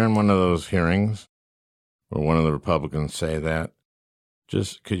if you're in one of those hearings or one of the Republicans say that?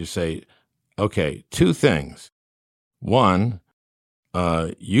 Just could you say, okay, two things. One,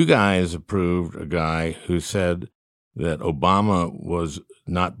 you guys approved a guy who said that Obama was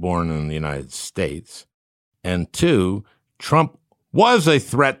not born in the United States. And two, Trump was a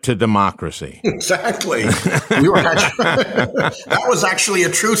threat to democracy. Exactly. That was actually a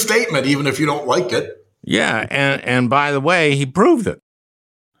true statement, even if you don't like it. Yeah, and by the way, he proved it.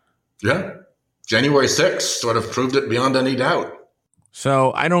 Yeah. January 6th sort of proved it beyond any doubt.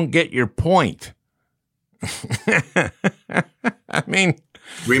 So I don't get your point. I mean,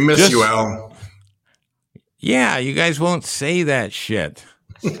 we miss you, Al. Yeah, you guys won't say that shit.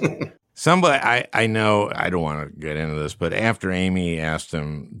 Somebody, I know, I don't want to get into this, but after Amy asked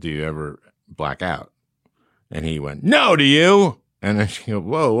him, do you ever black out? And he went, no, do you? And then she goes,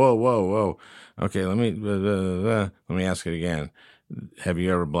 whoa. Okay, let me ask it again. Have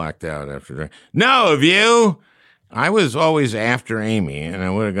you ever blacked out after drink? No, have you? I was always after Amy, and I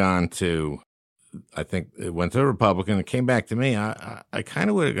would have gone to, I think it went to a Republican, it came back to me. I kind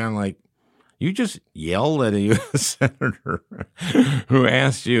of would have gone like, you just yelled at a U.S. senator who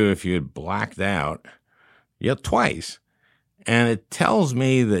asked you if you had blacked out. Yelled twice. And it tells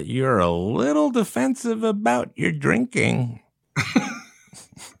me that you're a little defensive about your drinking.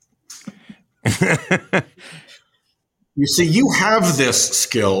 You see, you have this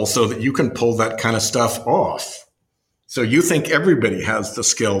skill so that you can pull that kind of stuff off. So you think everybody has the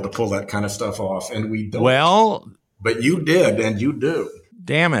skill to pull that kind of stuff off, and we don't. Well, but you did, and you do.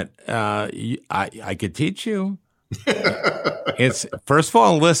 Damn it. I could teach you. It's first of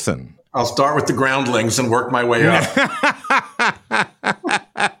all, listen. I'll start with the groundlings and work my way up.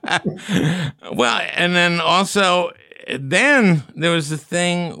 Well, and then also, then there was the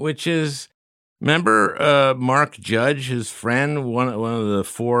thing, which is, remember Mark Judge, his friend, one of the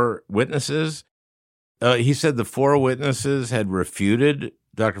four witnesses? He said the four witnesses had refuted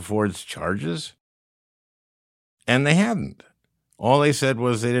Dr. Ford's charges, and they hadn't. All they said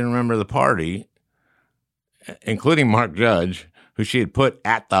was they didn't remember the party, including Mark Judge, who she had put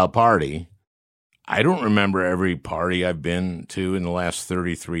at the party. I don't remember every party I've been to in the last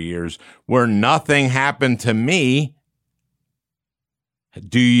 33 years where nothing happened to me.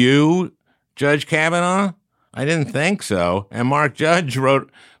 Do you, Judge Kavanaugh? I didn't think so. And Mark Judge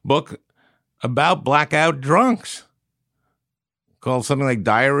wrote a book about blackout drunks called something like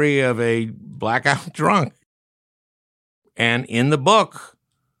Diary of a Blackout Drunk. And in the book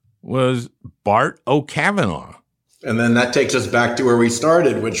was Bart O'Kavanaugh. And then that takes us back to where we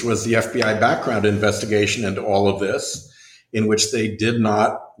started, which was the FBI background investigation into all of this, in which they did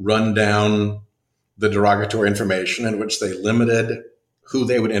not run down the derogatory information, in which they limited who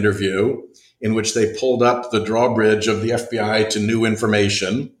they would interview, in which they pulled up the drawbridge of the FBI to new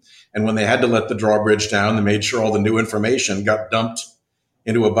information. And when they had to let the drawbridge down, they made sure all the new information got dumped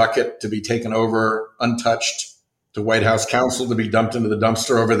into a bucket to be taken over untouched to Whitehouse counsel to be dumped into the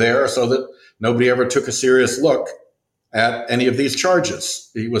dumpster over there so that nobody ever took a serious look at any of these charges.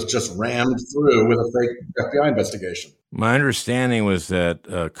 He was just rammed through with a fake FBI investigation. My understanding was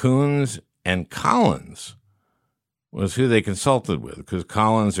that Coons and Collins was who they consulted with, because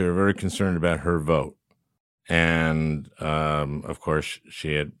Collins, they were very concerned about her vote. And, of course,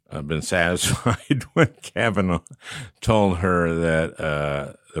 she had been satisfied when Kavanaugh told her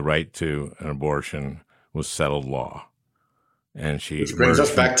that the right to an abortion was settled law. And she Which brings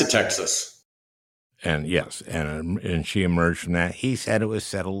us back to Texas. And yes, and she emerged from that. He said it was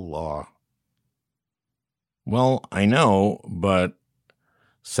settled law. Well, I know, but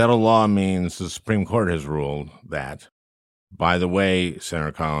settled law means the Supreme Court has ruled that. By the way,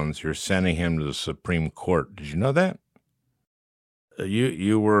 Senator Collins, you're sending him to the Supreme Court. Did you know that?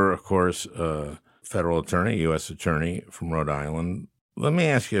 You were, of course, a federal attorney, U.S. attorney from Rhode Island. Let me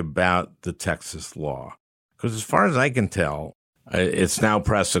ask you about the Texas law. Because as far as I can tell, it's now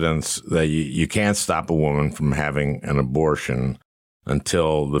precedence that you can't stop a woman from having an abortion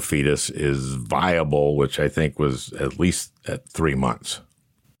until the fetus is viable, which I think was at least at 3 months.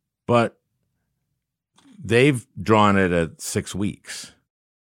 But they've drawn it at 6 weeks,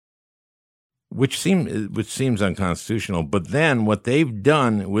 which seems unconstitutional. But then what they've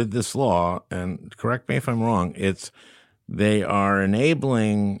done with this law, and correct me if I'm wrong, they are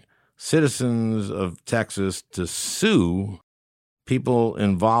enabling citizens of Texas to sue people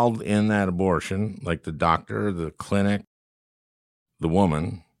involved in that abortion, like the doctor, the clinic, the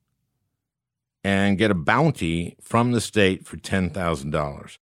woman, and get a bounty from the state for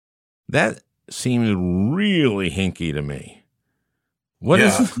 $10,000. That seems really hinky to me.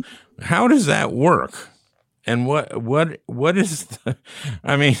 How does that work? And what is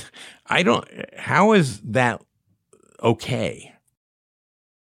how is that okay?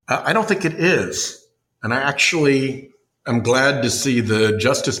 I don't think it is. And I actually am glad to see the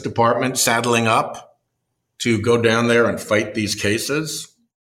Justice Department saddling up to go down there and fight these cases,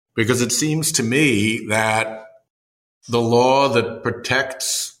 because it seems to me that the law that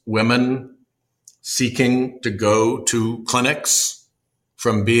protects women seeking to go to clinics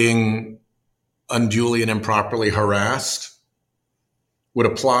from being unduly and improperly harassed would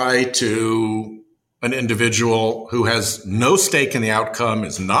apply to an individual who has no stake in the outcome,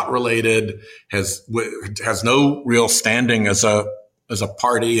 is not related, has no real standing as a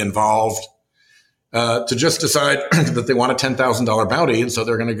party involved, to just decide that they want a $10,000 bounty, and so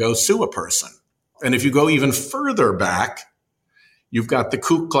they're going to go sue a person. And if you go even further back, you've got the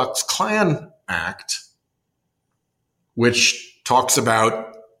Ku Klux Klan Act, which talks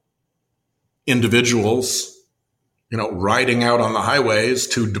about individuals, riding out on the highways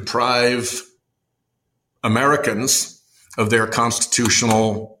to deprive Americans of their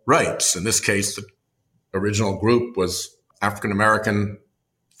constitutional rights. In this case, the original group was African-American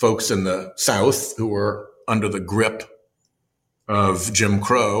folks in the South who were under the grip of Jim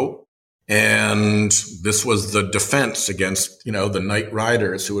Crow. And this was the defense against, the night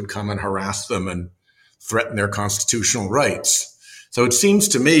riders who would come and harass them and threaten their constitutional rights. So it seems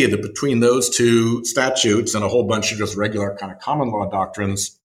to me that between those two statutes and a whole bunch of just regular kind of common law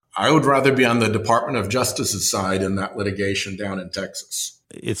doctrines, I would rather be on the Department of Justice's side in that litigation down in Texas.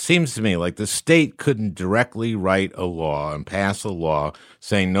 It seems to me like the state couldn't directly write a law and pass a law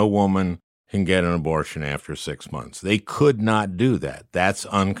saying no woman can get an abortion after 6 months. They could not do that. That's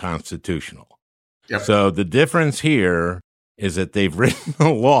unconstitutional. Yep. So the difference here is that they've written a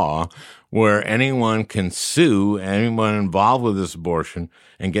law where anyone can sue anyone involved with this abortion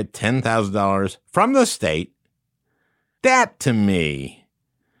and get $10,000 from the state. That, to me,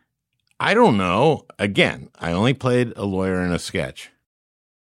 I don't know. Again, I only played a lawyer in a sketch.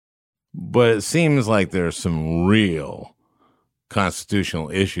 But it seems like there's some real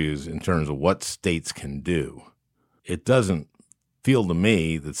constitutional issues in terms of what states can do. It doesn't feel to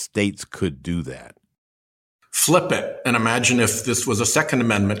me that states could do that. Flip it and imagine if this was a Second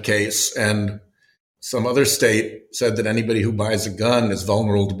Amendment case and some other state said that anybody who buys a gun is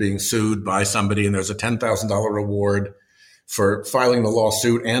vulnerable to being sued by somebody and there's a $10,000 reward for filing the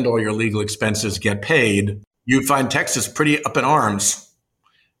lawsuit and all your legal expenses get paid. You'd find Texas pretty up in arms,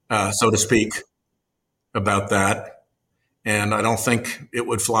 so to speak, about that. And I don't think it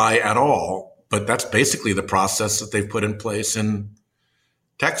would fly at all. But that's basically the process that they've put in place in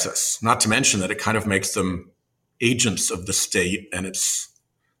Texas, not to mention that it kind of makes them agents of the state. And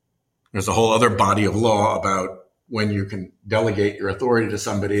there's a whole other body of law about when you can delegate your authority to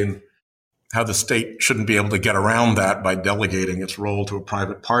somebody and how the state shouldn't be able to get around that by delegating its role to a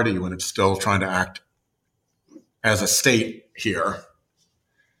private party when it's still trying to act as a state here.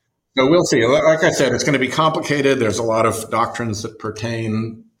 So we'll see. Like I said, it's going to be complicated. There's a lot of doctrines that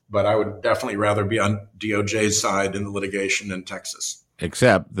pertain, but I would definitely rather be on DOJ's side in the litigation in Texas.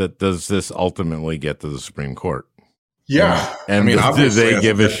 Except that does this ultimately get to the Supreme Court? Yeah. And do they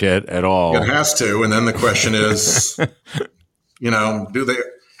give a shit at all? It has to. And then the question is, do they?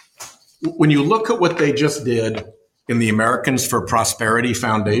 When you look at what they just did in the Americans for Prosperity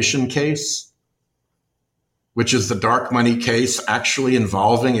Foundation case, which is the dark money case actually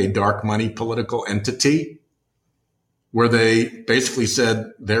involving a dark money political entity, where they basically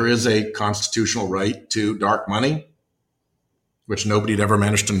said there is a constitutional right to dark money, which nobody had ever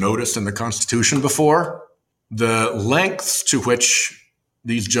managed to notice in the Constitution before. The lengths to which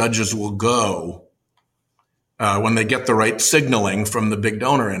these judges will go when they get the right signaling from the big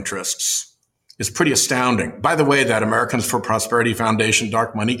donor interests is pretty astounding. By the way, that Americans for Prosperity Foundation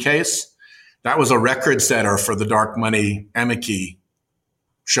dark money case, that was a record setter for the dark money amici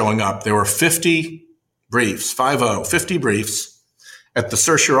showing up. There were 50 briefs, 50 briefs at the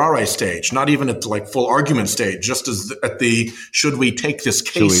certiorari stage, not even at the full argument stage, just as at the should we take this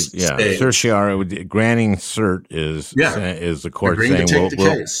case stage. Certiorari, granting cert is the court saying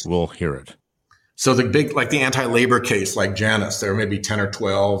we'll hear it. So the big, the anti-labor case, like Janus, there may be 10 or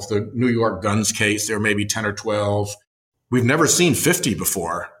 12. The New York guns case, there may be 10 or 12. We've never seen 50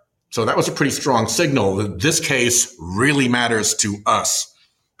 before. So that was a pretty strong signal that this case really matters to us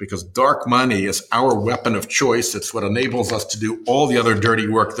because dark money is our weapon of choice. It's what enables us to do all the other dirty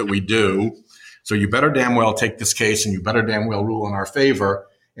work that we do. So you better damn well take this case and you better damn well rule in our favor.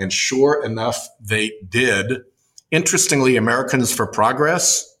 And sure enough, they did. Interestingly, Americans for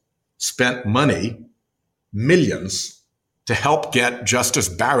Progress spent money, millions, to help get Justice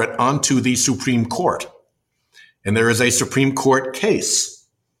Barrett onto the Supreme Court. And there is a Supreme Court case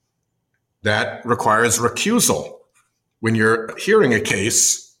that requires recusal when you're hearing a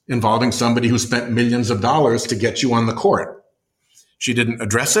case involving somebody who spent millions of dollars to get you on the court. She didn't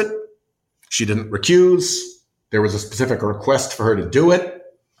address it. She didn't recuse. There was a specific request for her to do it.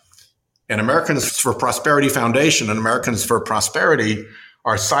 And Americans for Prosperity Foundation and Americans for Prosperity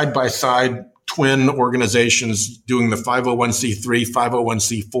are side-by-side twin organizations doing the 501c3,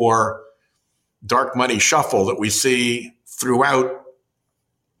 501c4 dark money shuffle that we see throughout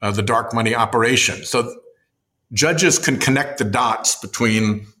the dark money operation. So judges can connect the dots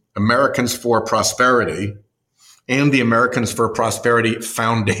between Americans for Prosperity and the Americans for Prosperity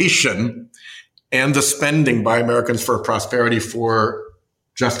Foundation and the spending by Americans for Prosperity for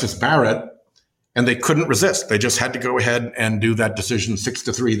Justice Barrett. And they couldn't resist. They just had to go ahead and do that decision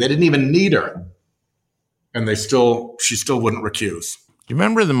 6-3. They didn't even need her. And she still wouldn't recuse. Do you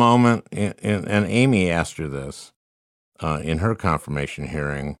remember the moment, and Amy asked her this in her confirmation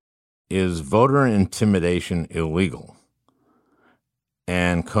hearing, is voter intimidation illegal?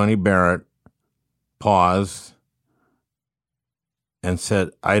 And Coney Barrett paused and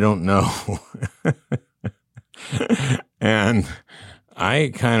said, I don't know. And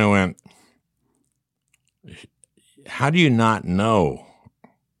I kind of went, how do you not know?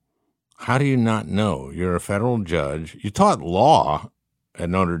 How do you not know? You're a federal judge. You taught law at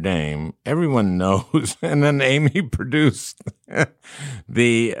Notre Dame. Everyone knows. And then Amy produced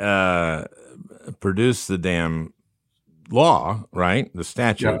the damn law, right? The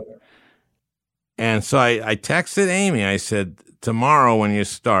statute. Yep. And so I texted Amy. I said, tomorrow when you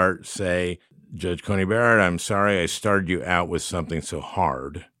start, say, Judge Coney Barrett, I'm sorry I started you out with something so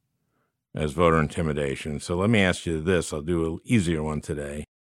hard as voter intimidation. So let me ask you this. I'll do an easier one today.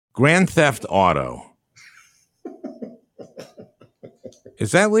 Grand theft auto.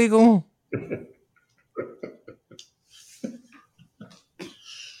 Is that legal?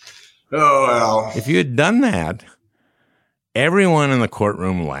 Oh, well. If you had done that, everyone in the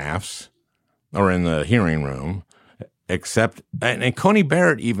courtroom laughs, or in the hearing room, except, and Coney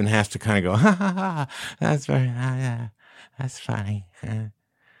Barrett even has to kind of go, ha, ha, ha, that's very, that's funny.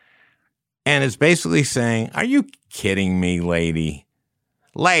 And it's basically saying, are you kidding me, lady?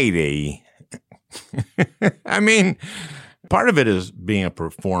 Lady. I mean, part of it is being a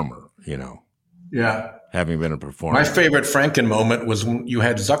performer, you know. Yeah. Having been a performer. My favorite Franken moment was when you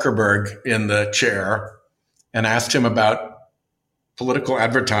had Zuckerberg in the chair and asked him about political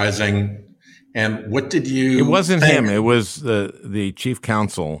advertising. And what did you It wasn't think? him. It was the chief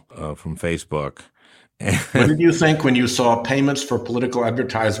counsel from Facebook. What did you think when you saw payments for political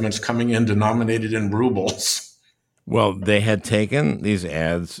advertisements coming in denominated in rubles? Well, they had taken these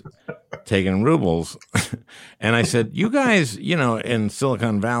ads, taken rubles. And I said, you guys, you know, in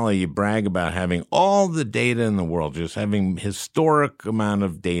Silicon Valley, you brag about having all the data in the world, just having historic amount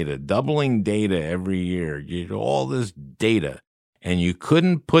of data, doubling data every year, you know, all this data. And you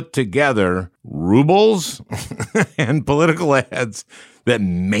couldn't put together rubles and political ads that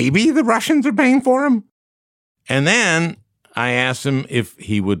maybe the Russians are paying for them. And then I asked him if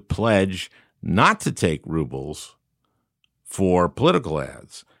he would pledge not to take rubles for political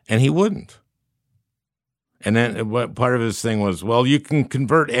ads, and he wouldn't. And then what part of his thing was, well, you can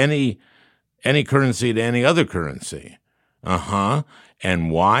convert any currency to any other currency. Uh-huh.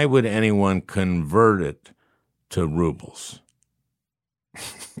 And why would anyone convert it to rubles?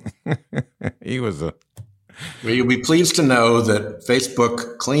 He was a... Well, you'll be pleased to know that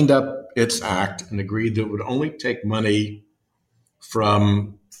Facebook cleaned up its act and agreed that it would only take money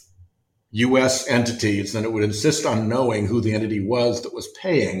from U.S. entities, and it would insist on knowing who the entity was that was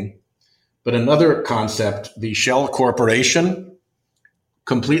paying. But another concept, the Shell Corporation,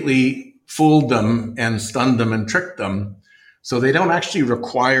 completely fooled them and stunned them and tricked them. So they don't actually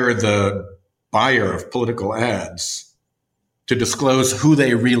require the buyer of political ads to disclose who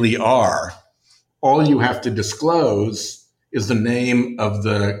they really are. All you have to disclose is the name of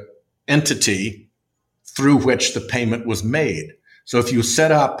the entity through which the payment was made. So if you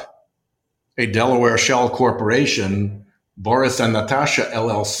set up a Delaware Shell Corporation, Boris and Natasha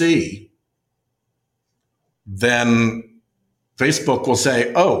LLC, then Facebook will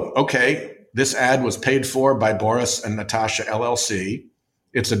say, oh, okay, this ad was paid for by Boris and Natasha LLC.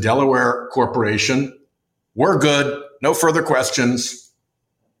 It's a Delaware corporation. We're good. No further questions.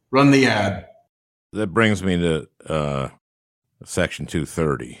 Run the ad. That brings me to Section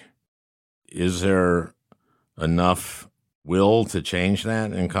 230. Is there enough will to change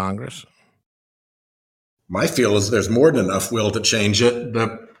that in Congress? My feel is there's more than enough will to change it.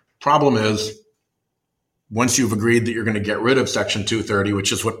 The problem is, once you've agreed that you're going to get rid of Section 230,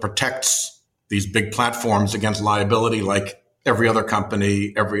 which is what protects these big platforms against liability, like every other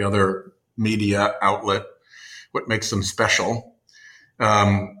company, every other media outlet, what makes them special,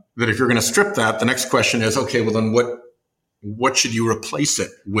 that if you're going to strip that, the next question is, okay, well then what should you replace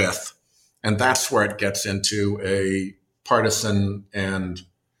it with? And that's where it gets into a partisan and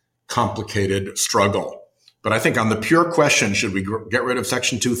complicated struggle. But I think on the pure question, should we get rid of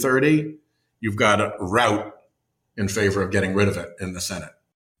Section 230? You've got a route in favor of getting rid of it in the Senate.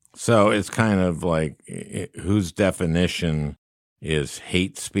 So it's kind of like whose definition is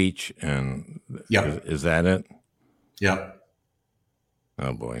hate speech, and is that it? Yeah.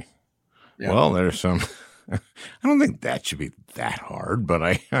 Oh, boy. Yeah. Well, there's some... I don't think that should be that hard, but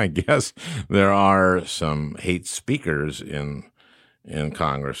I guess there are some hate speakers in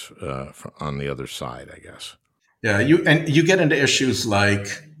Congress on the other side, I guess. Yeah, you get into issues like,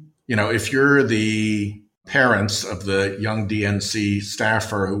 you know, if you're the parents of the young DNC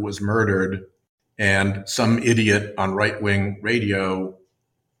staffer who was murdered and some idiot on right-wing radio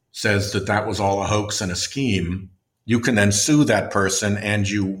says that that was all a hoax and a scheme, you can then sue that person and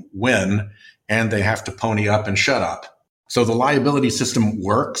you win, and they have to pony up and shut up. So the liability system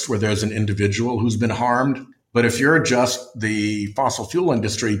works where there's an individual who's been harmed. But if you're just the fossil fuel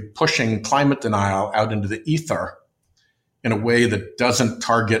industry pushing climate denial out into the ether, in a way that doesn't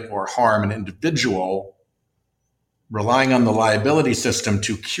target or harm an individual, relying on the liability system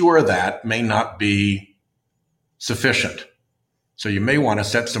to cure that may not be sufficient. So you may want to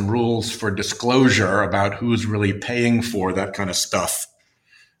set some rules for disclosure about who's really paying for that kind of stuff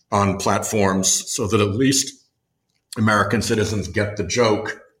on platforms so that at least American citizens get the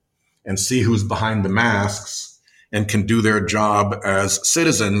joke and see who's behind the masks and can do their job as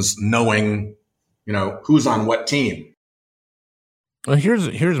citizens knowing, who's on what team. Well,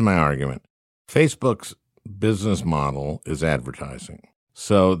 here's my argument. Facebook's business model is advertising.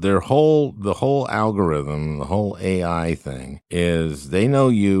 So the whole algorithm, the whole AI thing is they know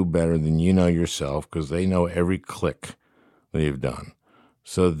you better than you know yourself because they know every click that you've done.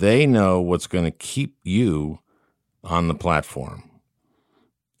 So they know what's going to keep you on the platform.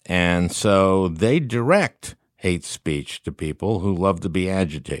 And so they direct hate speech to people who love to be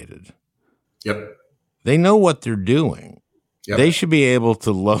agitated. Yep. They know what they're doing. Yep. They should be able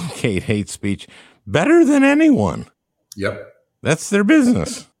to locate hate speech better than anyone. Yep. That's their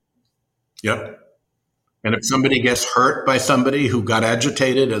business. Yep. And if somebody gets hurt by somebody who got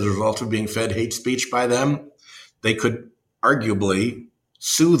agitated as a result of being fed hate speech by them, they could arguably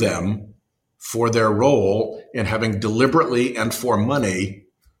sue them for their role in having deliberately and for money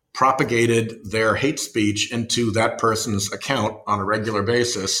propagated their hate speech into that person's account on a regular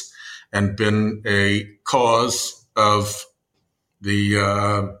basis and been a cause of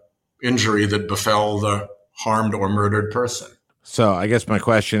the injury that befell the harmed or murdered person. So I guess my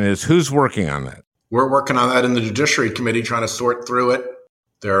question is, who's working on that? We're working on that in the Judiciary Committee, trying to sort through it.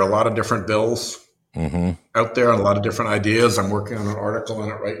 There are a lot of different bills out there and a lot of different ideas. I'm working on an article on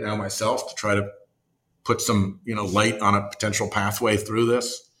it right now myself to try to put some, light on a potential pathway through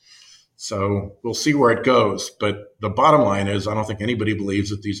this. So we'll see where it goes. But the bottom line is, I don't think anybody believes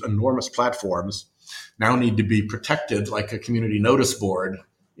that these enormous platforms now need to be protected like a community notice board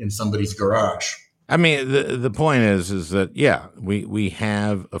in somebody's garage. I mean, the point is that, yeah, we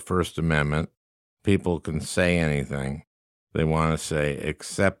have a First Amendment. People can say anything they want to say,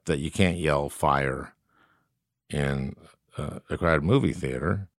 except that you can't yell fire in a crowded movie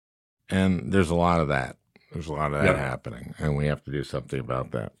theater. And there's a lot of that. There's a lot of that happening, and we have to do something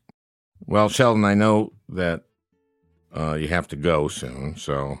about that. Well, Sheldon, I know that you have to go soon,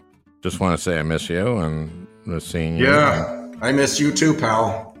 so just want to say I miss you and miss seeing you. Yeah, I miss you too,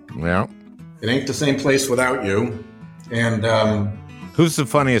 pal. Yeah. It ain't the same place without you. And who's the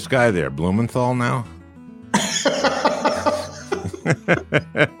funniest guy there? Blumenthal now?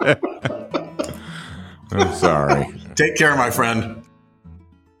 I'm sorry. Take care, my friend.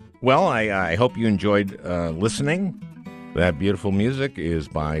 Well, I hope you enjoyed listening. That beautiful music is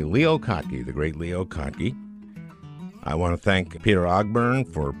by Leo Kottke, the great Leo Kottke. I want to thank Peter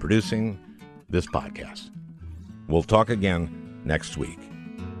Ogburn for producing this podcast. We'll talk again next week.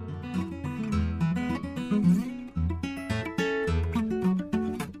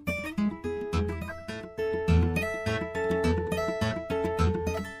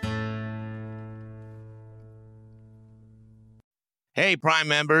 Hey, Prime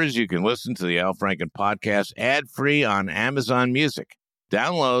members, you can listen to the Al Franken podcast ad-free on Amazon Music.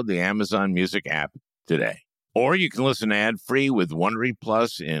 Download the Amazon Music app today. Or you can listen ad-free with Wondery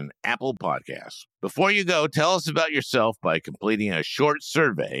Plus in Apple Podcasts. Before you go, tell us about yourself by completing a short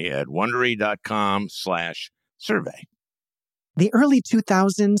survey at Wondery.com/survey. The early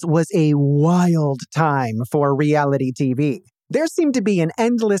 2000s was a wild time for reality TV. There seemed to be an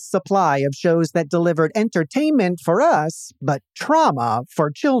endless supply of shows that delivered entertainment for us, but trauma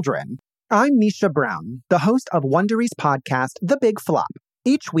for children. I'm Misha Brown, the host of Wondery's podcast, The Big Flop.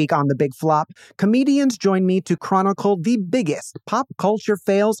 Each week on The Big Flop, comedians join me to chronicle the biggest pop culture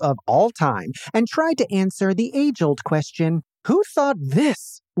fails of all time and try to answer the age-old question, who thought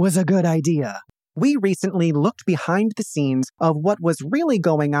this was a good idea? We recently looked behind the scenes of what was really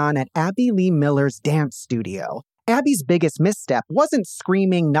going on at Abby Lee Miller's dance studio. Abby's biggest misstep wasn't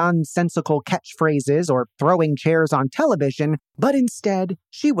screaming nonsensical catchphrases or throwing chairs on television, but instead,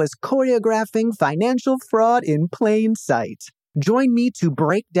 she was choreographing financial fraud in plain sight. Join me to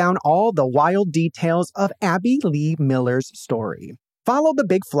break down all the wild details of Abby Lee Miller's story. Follow The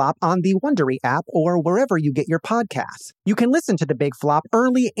Big Flop on the Wondery app or wherever you get your podcasts. You can listen to The Big Flop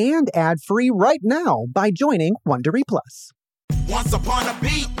early and ad-free right now by joining Wondery Plus. Once upon a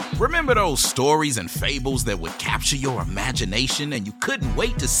beat. Remember those stories and fables that would capture your imagination and you couldn't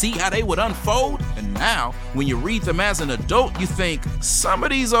wait to see how they would unfold? And now, when you read them as an adult, you think, some of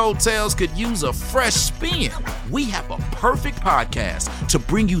these old tales could use a fresh spin. We have a perfect podcast to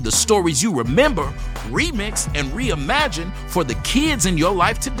bring you the stories you remember, remix, and reimagine for the kids in your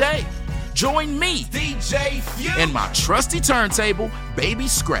life today. Join me, DJ Few, and my trusty turntable, Baby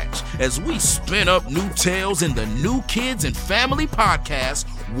Scratch, as we spin up new tales in the New Kids and Family podcast,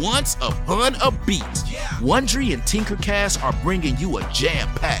 Once Upon a Beat. Wondery and Tinkercast are bringing you a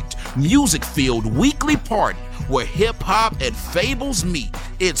jam-packed, music-filled weekly party where hip-hop and fables meet.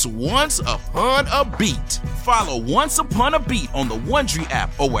 It's Once Upon a Beat. Follow Once Upon a Beat on the Wondery app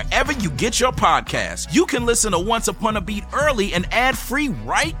or wherever you get your podcasts. You can listen to Once Upon a Beat early and ad-free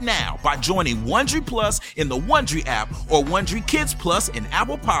right now by joining Wondery Plus in the Wondery app or Wondery Kids Plus in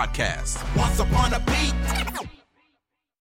Apple Podcasts. Once Upon a Beat.